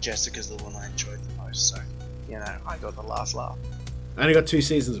lucky that Jessica's the one I enjoyed the most, so, you know, I got the last laugh. I only got 2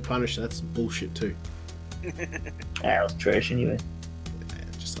 seasons of Punisher. That's bullshit too. That was trash anyway. Yeah,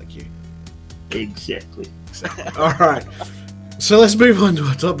 just like you. Exactly. All right. So let's move on to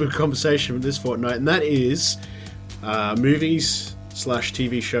our topic of conversation this fortnight, and that is movies /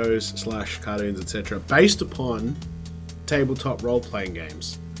 TV shows / cartoons, etc., based upon tabletop role-playing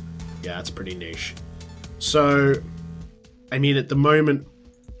games. Yeah, that's pretty niche. So, I mean, at the moment,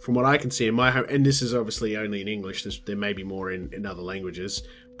 from what I can see in my home, and this is obviously only in English, there may be more in other languages,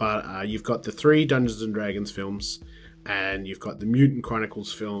 but you've got the 3 Dungeons & Dragons films, and you've got the Mutant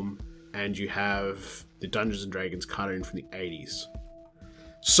Chronicles film, and you have the Dungeons & Dragons cartoon from the 80s.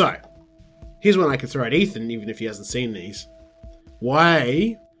 So, here's one I can throw at Ethan, even if he hasn't seen these.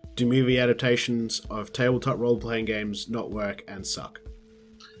 Why do movie adaptations of tabletop role-playing games not work and suck?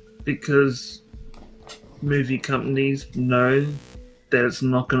 Because movie companies know that it's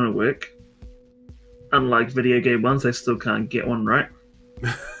not going to work. unlike video game ones, they still can't get one right.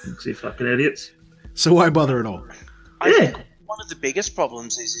 You fucking idiots. So why bother at all? I think one of the biggest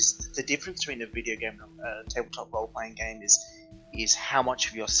problems is the difference between a video game and a tabletop role-playing game is how much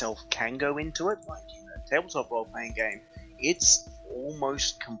of yourself can go into it. Like in a tabletop role-playing game, it's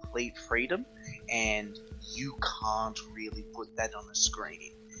almost complete freedom, and you can't really put that on a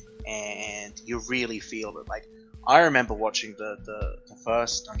screen, and you really feel it. Like, I remember watching the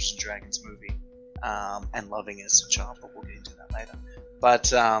first Dungeons & Dragons movie, and loving it as a child, but we'll get into that later.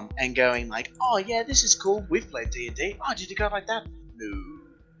 But, and going like, oh yeah, this is cool, we've played D&D, oh, did it go like that? No,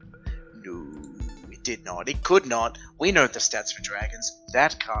 it did not, it could not, we know the stats for dragons,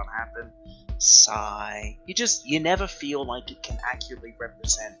 that can't happen, sigh. You never feel like it can accurately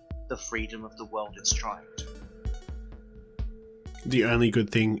represent the freedom of the world it's trying to. The only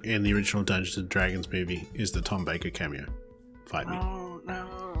good thing in the original Dungeons & Dragons movie is the Tom Baker cameo. Fight me. Oh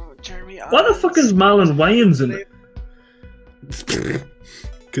no, Jeremy. Why the fuck is Marlon Wayans in it?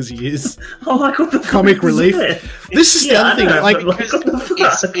 Because he is. Oh, like, what the comic fuck relief. This is the other thing. Like, what the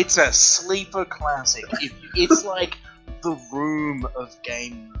fuck? It's a sleeper classic. It's like the Room of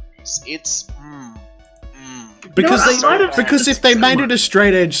game movies. It's because No, because if they made it a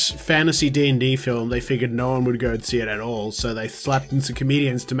straight edge fantasy D&D film, they figured no one would go and see it at all, so they slapped in some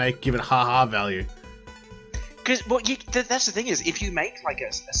comedians to give it ha-ha value. Because that's the thing is, if you make like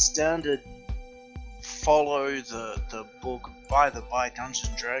a standard follow the book by Dungeons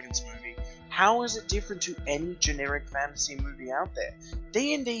and Dragons movie, how is it different to any generic fantasy movie out there?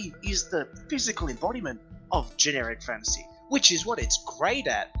 D&D is the physical embodiment of generic fantasy, which is what it's great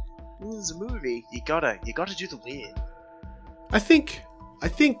at. As a movie, you gotta do the weird. I think,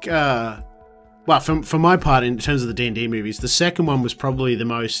 well, for my part, in terms of the D&D movies, the second one was probably the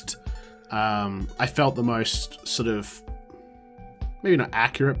most, I felt the most sort of, maybe not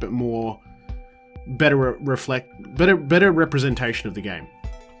accurate, but better representation of the game.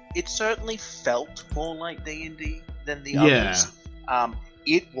 It certainly felt more like D&D than the others.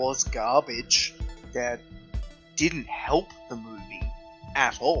 It was garbage that didn't help the movie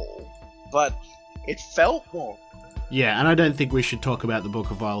at all, but it felt more. Yeah, and I don't think we should talk about the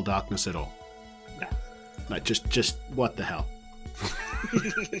Book of Vile Darkness at all. No. Like, just what the hell?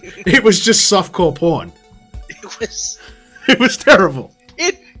 It was just softcore porn. It was terrible.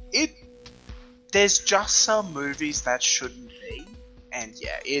 There's just some movies that shouldn't be, and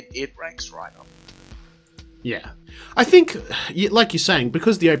yeah, it ranks right up. Yeah. I think, like you're saying,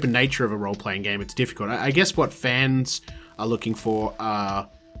 because the open nature of a role-playing game, it's difficult. I guess what fans are looking for are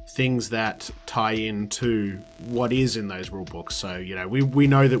things that tie into what is in those rule books. So, we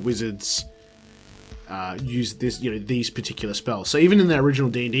know that wizards use this, these particular spells. So even in the original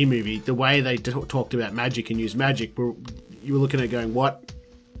D&D movie, the way they talked about magic and used magic, you were looking at going, what?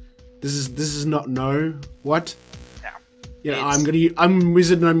 This is not what? Yeah. I'm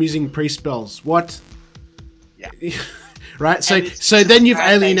wizard and I'm using priest spells. What? Yeah. Right. So then you've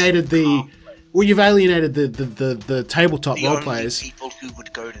alienated the tabletop the role only players. People who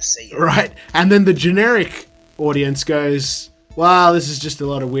would go to see it. Right. And then the generic audience goes, "Wow, this is just a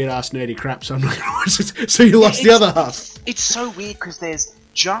lot of weird ass nerdy crap." So I'm not gonna watch it. So you lost the other half. It's so weird because there's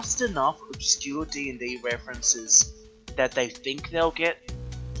just enough obscure D&D references that they think they'll get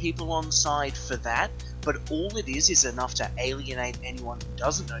people on side for that, but all it is enough to alienate anyone who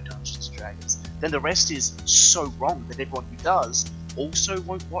doesn't know Dungeons & Dragons. Then the rest is so wrong that everyone who does also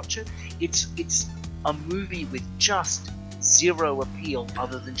won't watch it. It's a movie with just zero appeal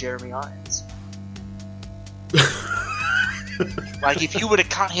other than Jeremy Irons. Like, if you were to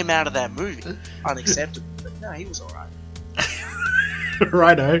cut him out of that movie, unacceptable. But no, he was alright.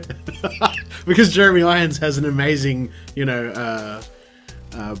 Righto. Because Jeremy Irons has an amazing,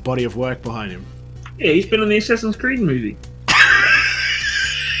 body of work behind him. Yeah, he's been in the Assassin's Creed movie.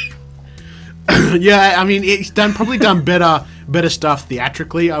 Yeah, I mean, he's probably done better stuff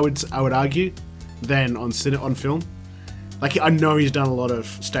theatrically, I would argue, than on film. Like, I know he's done a lot of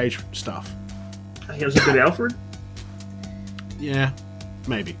stage stuff. He was a good Alfred. Yeah,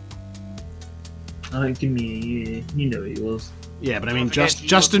 maybe. Give me a year. You know he was. Yeah, but I mean,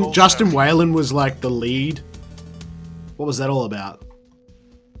 Justin Whalen was like the lead. What was that all about?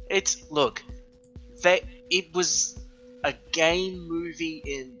 It was a game movie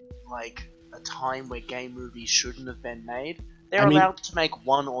in like a time where game movies shouldn't have been made. They're allowed to make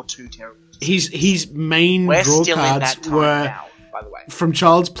one or two terrible. His main draw cards were now, by the way, from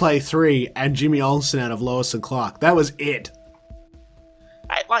Child's Play 3 and Jimmy Olsen out of Lois and Clark. That was it.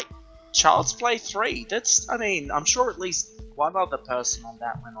 Like Child's Play 3. I'm sure at least one other person on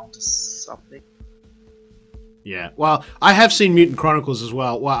that went on to something. Yeah. Well, I have seen Mutant Chronicles as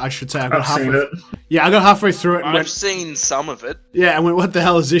well. Well, I should say I've seen it. Yeah, I got halfway through it and I've seen some of it. yeah, and went, what the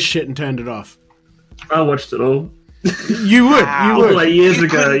hell is this shit, and turned it off. I watched it all. You would. Wow. You would. Like years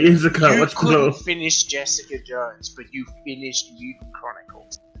ago. I You watched it all. couldn't finish Jessica Jones, but you finished Mutant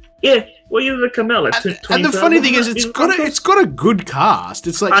Chronicles. Yeah, well, you did it come out like And the funny thing is, it's got a good cast.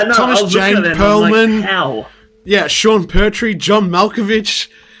 It's like I know, Thomas I was looking Jane at it and I'm like, Perlman, how? yeah, Sean Pertwee, John Malkovich.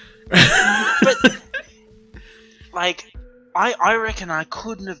 But, like, I reckon I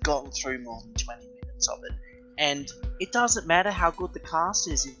couldn't have gotten through more than 20 minutes of it. And it doesn't matter how good the cast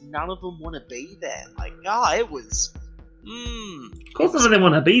is if none of them want to be there. Like, it was... Of course none of them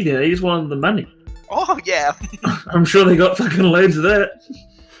want to be there, they just wanted the money. Oh, yeah. I'm sure they got fucking loads of that.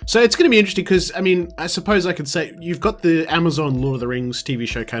 So it's going to be interesting because, I mean, I suppose I could say you've got the Amazon Lord of the Rings TV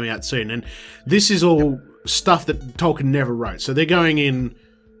show coming out soon, and this is all stuff that Tolkien never wrote. So they're going in,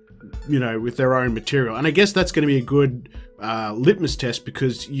 you know, with their own material. And I guess that's going to be a good litmus test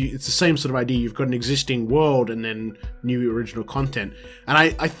because it's the same sort of idea. You've got an existing world and then new original content. And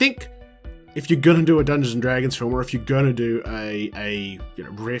I think if you're going to do a Dungeons and Dragons film, or if you're going to do a you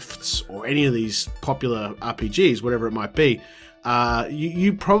know, Rifts or any of these popular RPGs, whatever it might be,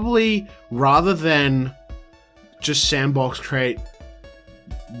 you probably, rather than just sandbox create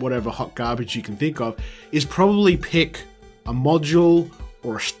whatever hot garbage you can think of, is probably pick a module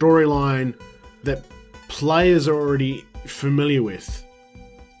or a storyline that players are already familiar with.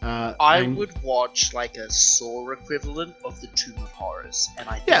 I would watch like a Saw equivalent of the Tomb of Horrors, and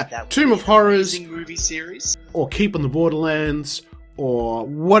I think that would Tomb be of Horrors, an amazing movie series. or Keep on the Borderlands, or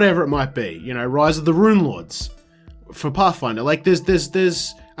whatever it might be. You know, Rise of the Rune Lords for Pathfinder. Like,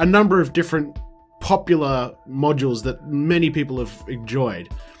 there's a number of different popular modules that many people have enjoyed,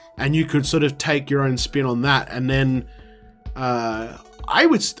 and you could sort of take your own spin on that. And then I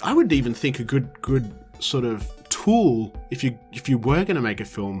would even think a good sort of tool, if you were going to make a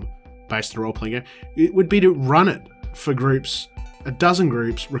film based on a role-playing game, it would be to run it for groups, a dozen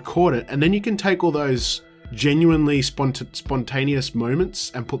groups, record it, and then you can take all those genuinely spontaneous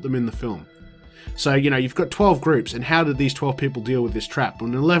moments and put them in the film. So, you know, you've got 12 groups, and how did these 12 people deal with this trap?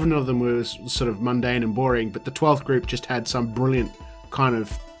 And 11 of them were sort of mundane and boring, but the 12th group just had some brilliant kind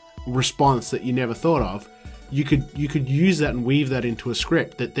of response that you never thought of. You could use that and weave that into a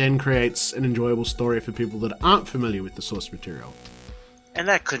script that then creates an enjoyable story for people that aren't familiar with the source material. And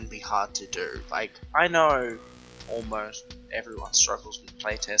that couldn't be hard to do. Like, I know almost everyone struggles with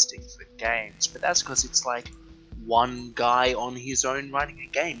playtesting for games, but that's because it's like one guy on his own running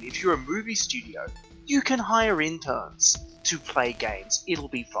a game. If you're a movie studio, you can hire interns to play games. It'll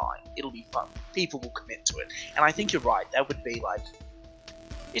be fine. It'll be fun. People will commit to it. And I think you're right. That would be like...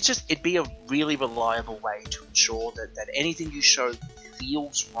 it'd be a really reliable way to ensure that anything you show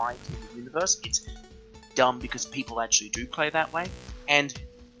feels right in the universe. It's dumb because people actually do play that way, and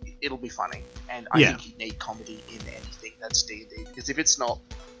it'll be funny. And I think you need comedy in anything that's D&D, because if it's not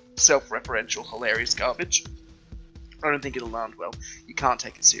self-referential, hilarious garbage, I don't think it'll land well. You can't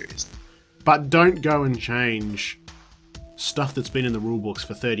take it seriously. But don't go and change stuff that's been in the rulebooks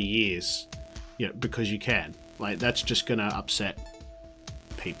for 30 years, you know, because you can. Like, that's just going to upset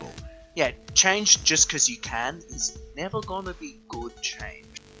people. Yeah, change just because you can is never going to be good change.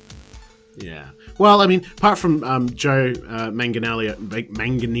 Yeah. Well, I mean, apart from Joe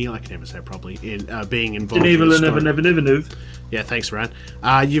Manganiello, I can never say it properly, in being involved in the story. Never. Yeah, thanks, Ryan.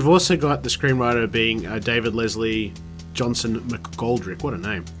 You've also got the screenwriter being David Leslie Johnson McGoldrick. What a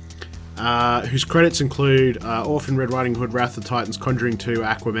name. Whose credits include Orphan, Red Riding Hood, Wrath of the Titans, Conjuring 2,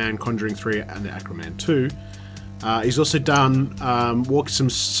 Aquaman, Conjuring 3, and the Aquaman 2. He's also done some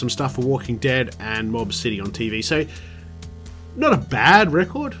stuff for Walking Dead and Mob City on TV. So, not a bad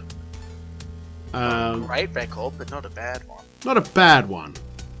record. Great record, but not a bad one. Not a bad one.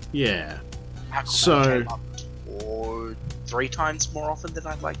 Yeah. Aquaman came up 3 times more often than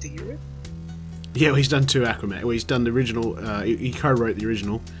I'd like to hear it. Yeah, well, he's done 2 Aquaman. Well, he's done the original. He co-wrote the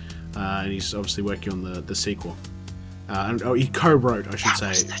original, and he's obviously working on the sequel. He co-wrote, I should say. That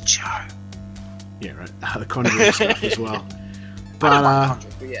was the show. Yeah, right. The Conjuring stuff as well. But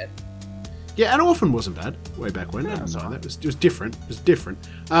yeah. Yeah, and Orphan wasn't bad way back when. It was different. It was different.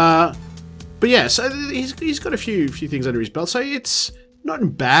 But yeah, so he's got a few things under his belt. So it's not in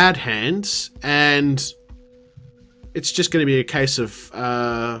bad hands, and it's just going to be a case of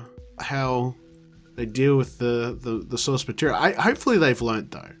how they deal with the source material. Hopefully they've learnt,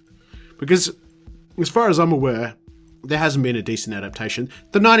 though, because as far as I'm aware, there hasn't been a decent adaptation.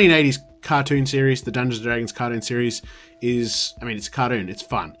 The 1980s cartoon series, the Dungeons & Dragons cartoon series, it's a cartoon. It's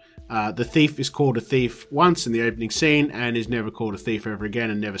fun. The thief is called a thief once in the opening scene and is never called a thief ever again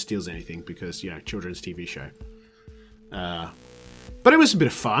and never steals anything because, children's TV show. But it was a bit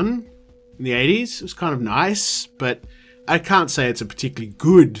of fun in the 80s. It was kind of nice, but I can't say it's a particularly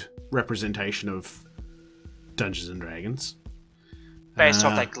good representation of Dungeons and Dragons. Based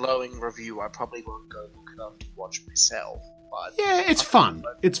off that glowing review, I probably won't go look it up to watch myself. But yeah, it's fun.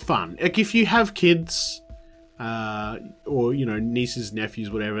 It's fun. Like, if you have kids... or nieces, nephews,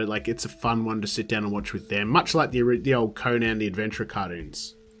 whatever. Like, it's a fun one to sit down and watch with them. Much like the old Conan the Adventurer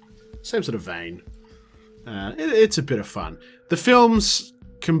cartoons, same sort of vein. It's a bit of fun. The films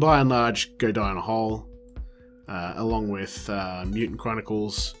can, by and large, go down a hole, along with Mutant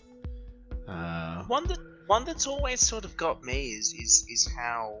Chronicles. One that's always sort of got me is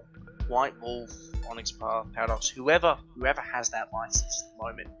how White Wolf, Onyx Path, Paradox, whoever has that license at the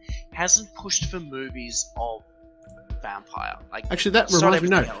moment, hasn't pushed for movies of vampire. Like, actually, that reminds me.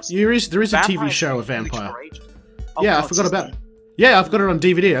 No, there is a TV show of vampire. Yeah, I forgot about it. Yeah, I've got it on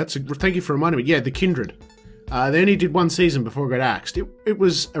DVD. Thank you for reminding me. Yeah, The Kindred. They only did one season before it got axed. It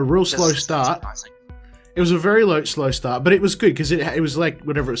was a real slow start. It was a very slow start, but it was good because it was like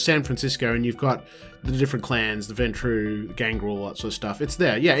whatever, it was San Francisco, and you've got the different clans, the Ventru, the Gangrel, all that sort of stuff. It's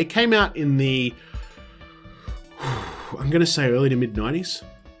there. Yeah, it came out in the, I'm going to say early to mid 90s.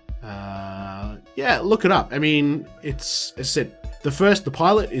 Yeah, look it up. I mean, as I said, the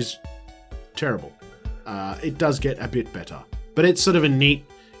pilot is terrible. It does get a bit better, but it's sort of a neat,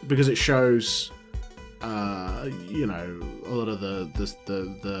 because it shows, a lot of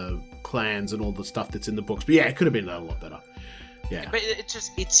the clans and all the stuff that's in the books. But yeah, it could have been done a lot better. Yeah, but it's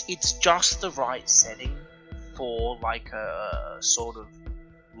just the right setting for like a sort of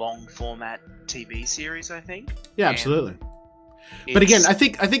long format TV series, I think. Yeah, absolutely. But again, I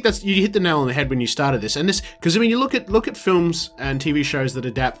think that's, you hit the nail on the head when you started this, and this, because I mean, you look at films and TV shows that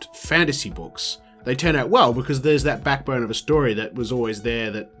adapt fantasy books, they turn out well because there's that backbone of a story that was always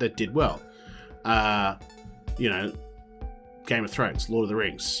there that did well. Game of Thrones, Lord of the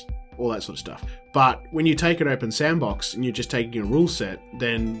Rings, all that sort of stuff. But when you take an open sandbox and you're just taking a rule set,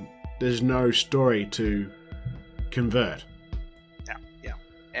 then there's no story to convert. Yeah.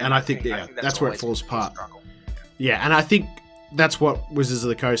 And I think that's where it falls apart. Yeah, and I think that's what Wizards of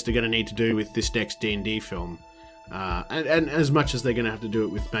the Coast are going to need to do with this next D&D film. And as much as they're going to have to do it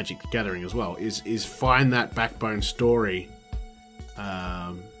with Magic the Gathering as well, is find that backbone story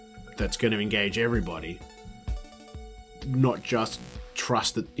that's going to engage everybody. Not just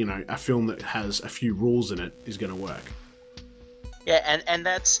trust that, a film that has a few rules in it is going to work. Yeah, and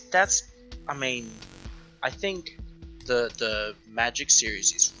that's I mean, I think the Magic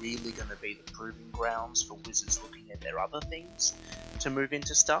series is really going to be the proving grounds for Wizards looking at their other things to move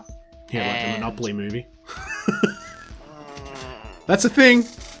into stuff. Yeah, like the Monopoly movie. That's a thing.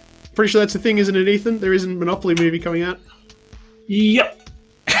 Pretty sure that's a thing, isn't it, Ethan? There isn't a Monopoly movie coming out? Yep.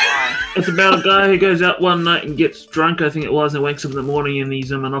 It's about a guy who goes out one night and gets drunk, I think it was, and wakes up in the morning and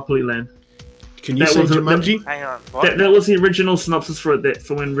he's in Monopoly Land. Can you say Jumanji? Hang on, what? That was the original synopsis for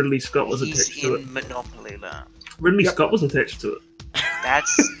when Ridley Scott was attached to it. He's in Monopoly Land. Ridley Scott was attached to it.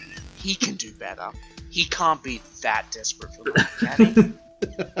 He can do better. He can't be that desperate for money, can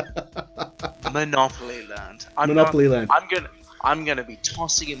he? Monopoly Land. Land. I'm gonna be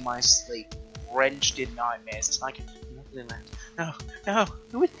tossing in my sleep, drenched in nightmares. It's like Monopoly Land. No.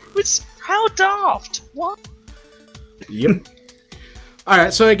 It's how daft. What? Yep. All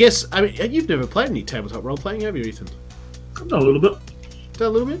right. So I guess you've never played any tabletop role playing, have you, Ethan? A little bit. A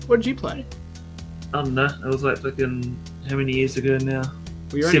little bit. What did you play? I don't know. It was like fucking how many years ago now?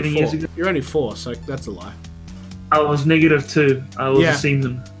 Well, you're 7 years ago. You're only 4, so that's a lie. I was -2. I was a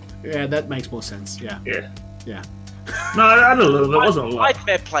seaman. Yeah, that makes more sense. Yeah. Yeah. No, I had a little bit. It wasn't a lot. I'd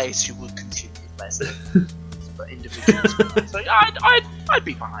bet players who would contribute less for individuals. So I'd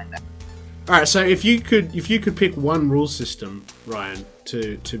be behind that. All right. So if you could pick one rule system, Ryan,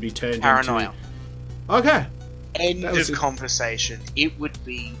 to be turned Paranoia. Into... Okay. End of conversation. It would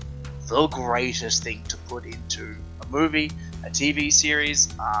be the greatest thing to put into a movie, a TV series.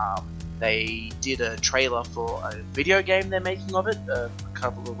 They did a trailer for a video game they're making of it a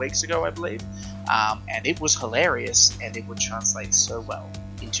couple of weeks ago, I believe, and it was hilarious, and it would translate so well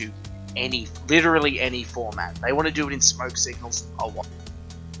into literally any format. They want to do it in smoke signals. I'll watch.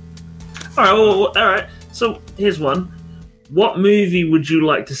 All right. So here's one. What movie would you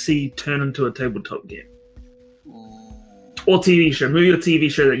like to see turn into a tabletop game? Or TV show. Movie or TV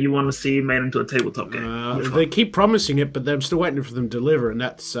show that you want to see made into a tabletop game. They keep promising it, but I'm still waiting for them to deliver, and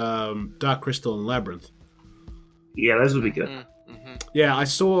that's Dark Crystal and Labyrinth. Yeah, those would be good. Mm-hmm. Yeah, I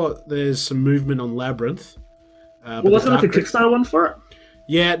saw there's some movement on Labyrinth. Wasn't there a Kickstarter one for it?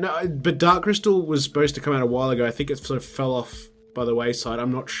 Yeah, no, but Dark Crystal was supposed to come out a while ago. I think it sort of fell off by the wayside.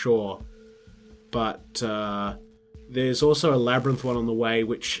 I'm not sure. But there's also a Labyrinth one on the way,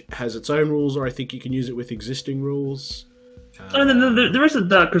 which has its own rules, or I think you can use it with existing rules. There is a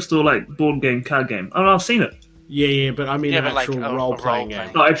Dark Crystal like board game, card game. Oh, I've seen it. Yeah, but I mean an actual role-playing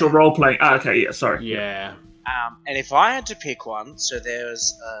game. Oh, actual role-playing. Ah, okay, yeah, sorry. Yeah. And if I had to pick one, so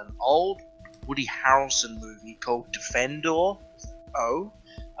there's an old Woody Harrelson movie called Defendor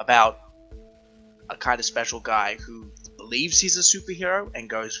about a kind of special guy who believes he's a superhero and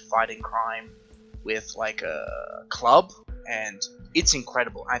goes fighting crime with like a club, and it's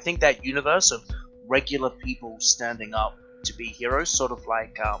incredible. I think that universe of regular people standing up to be heroes, sort of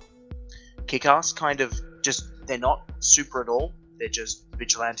like Kick-Ass, kind of just, they're not super at all, they're just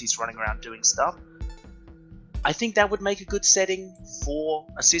vigilantes running around doing stuff. I think that would make a good setting for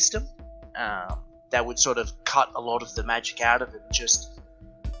a system that would sort of cut a lot of the magic out of it and just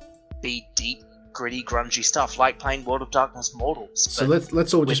be deep, gritty, grungy stuff, like playing World of Darkness Mortals. So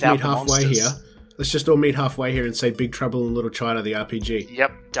let's all just meet halfway here. Let's just all meet halfway here and say Big Trouble in Little China, the RPG.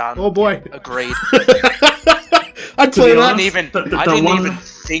 Yep, done. Oh boy. Yep, agreed. I'd play that. I didn't even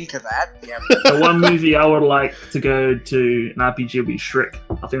think of that. Yep. The one movie I would like to go to an RPG would be Shrek.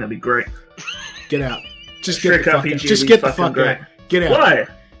 I think that'd be great. Get out. Just Shrek get the fuck RPG out. Just would get be the fuck fucking out. Get out. Why?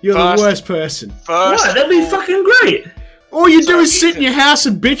 You're the worst person. Why? That'd be fucking great. All you do is sit in your house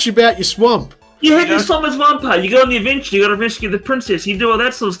and bitch about your swamp. You have your swamp as one part. You go on the adventure. You got to rescue the princess. You do all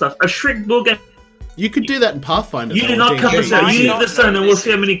that sort of stuff. A Shrek board game. You could do that in Pathfinder. You do not come and say. You listen, and we'll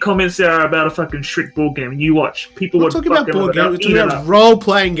see how many comments there are about a fucking Shrek board game. And you watch. People would talking about board games. We're talking about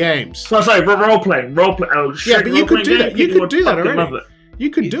role-playing games. So sorry, role-playing. Oh, yeah, but you could do that. You could do that already. You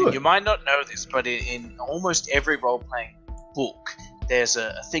could do it. You might not know this, but in almost every role-playing book, there's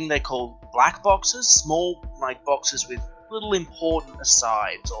a thing they call black boxes, small like boxes with little important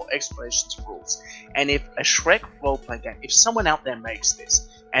asides or explanations of rules. And if a Shrek role-playing game, if someone out there makes this,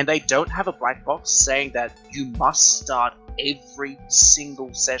 and they don't have a black box saying that you must start every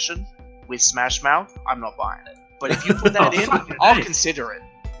single session with Smash Mouth, I'm not buying it. But if you put that in, I'll consider it.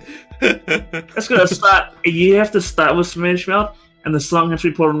 That's gonna start. You have to start with Smash Mouth, and the song has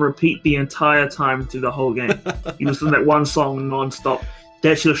to be put on repeat the entire time through the whole game. You listen to that one song non-stop.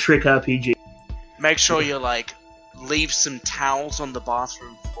 That's your Shrek RPG. Make sure you leave some towels on the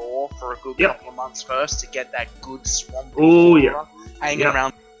bathroom floor for a good couple of months first to get that good swamp hanging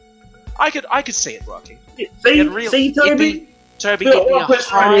around. I could see it working. See, Toby? It'd be a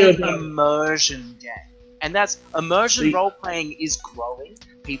high immersion game. And that's immersion role-playing is growing.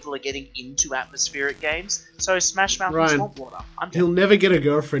 People are getting into atmospheric games. So Smash Mouth and Swamp Water. He'll never get a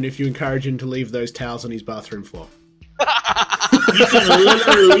girlfriend if you encourage him to leave those towels on his bathroom floor. You can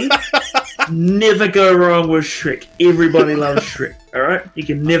literally never go wrong with Shrek. Everybody loves Shrek, alright? You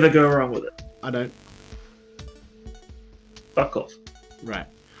can never go wrong with it. I don't. Fuck off. Right.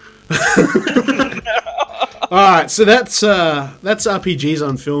 Alright, so that's RPGs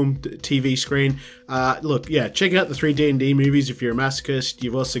on film, TV screen. Look, yeah, check out the 3 D&D movies if you're a masochist.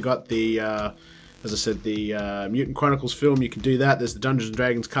 You've also got the, as I said, the Mutant Chronicles film. You can do that. There's the Dungeons &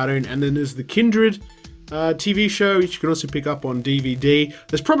 Dragons cartoon. And then there's the Kindred TV show, which you can also pick up on DVD.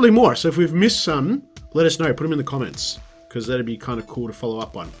 There's probably more, so if we've missed some, let us know. Put them in the comments, because that'd be kind of cool to follow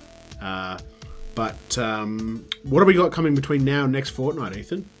up on. But what have we got coming between now and next fortnight,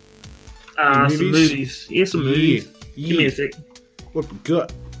 Ethan? Some movies. Yeah, some movies. Give me a sec. What we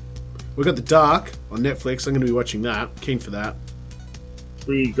got? We got The Dark on Netflix. I'm going to be watching that. Keen for that.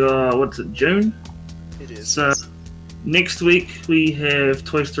 We got, what's it, June? It is. So, next week we have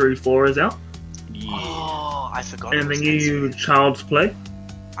Toy Story 4 is out. Yeah. Oh, I forgot. And the new Child's Play.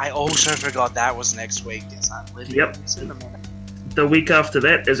 I also forgot that was next week. Yes, I'm living this in a minute. The week after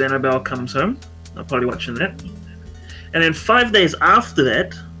that is Annabelle Comes Home. I'm probably watching that. And then 5 days after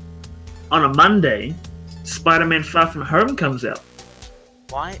that, on a Monday, Spider-Man Far From Home comes out.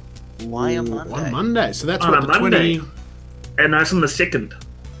 Why a Monday? On Monday. So that's on what, a the Monday. 20... And that's on the 2nd.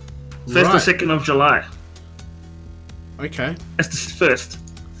 First the 2nd of July. Okay. That's the first.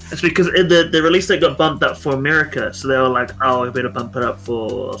 It's because the release date got bumped up for America, so they were like, oh, we better bump it up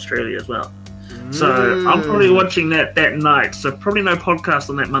for Australia as well. So I'm probably watching that night, so probably no podcast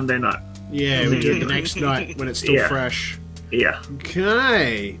on that Monday night. Yeah, we do it the next night when it's still fresh. Yeah.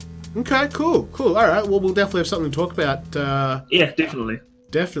 Okay, cool. All right, well, we'll definitely have something to talk about. Yeah, definitely.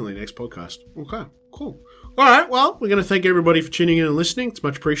 Definitely next podcast. Okay, cool. All right, well, we're going to thank everybody for tuning in and listening. It's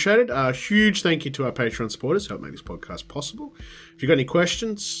much appreciated. A huge thank you to our Patreon supporters who help make this podcast possible. If you've got any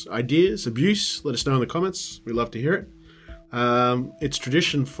questions, ideas, abuse, let us know in the comments. We'd love to hear it. It's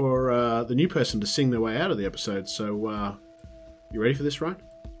tradition for the new person to sing their way out of the episode, so You ready for this, Ryan?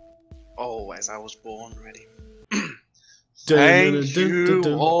 Oh, as I was born ready. Thank you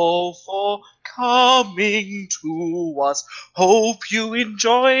all for coming to us. Hope you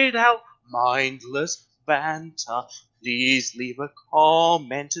enjoyed our mindless banter. Please leave a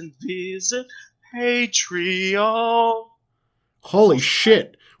comment and visit Patreon. Holy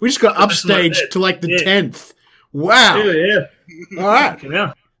shit. We just got upstaged to like the 10th. Wow. Yeah. All right.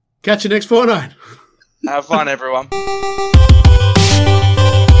 Yeah. Catch you next fortnight. Have fun, everyone.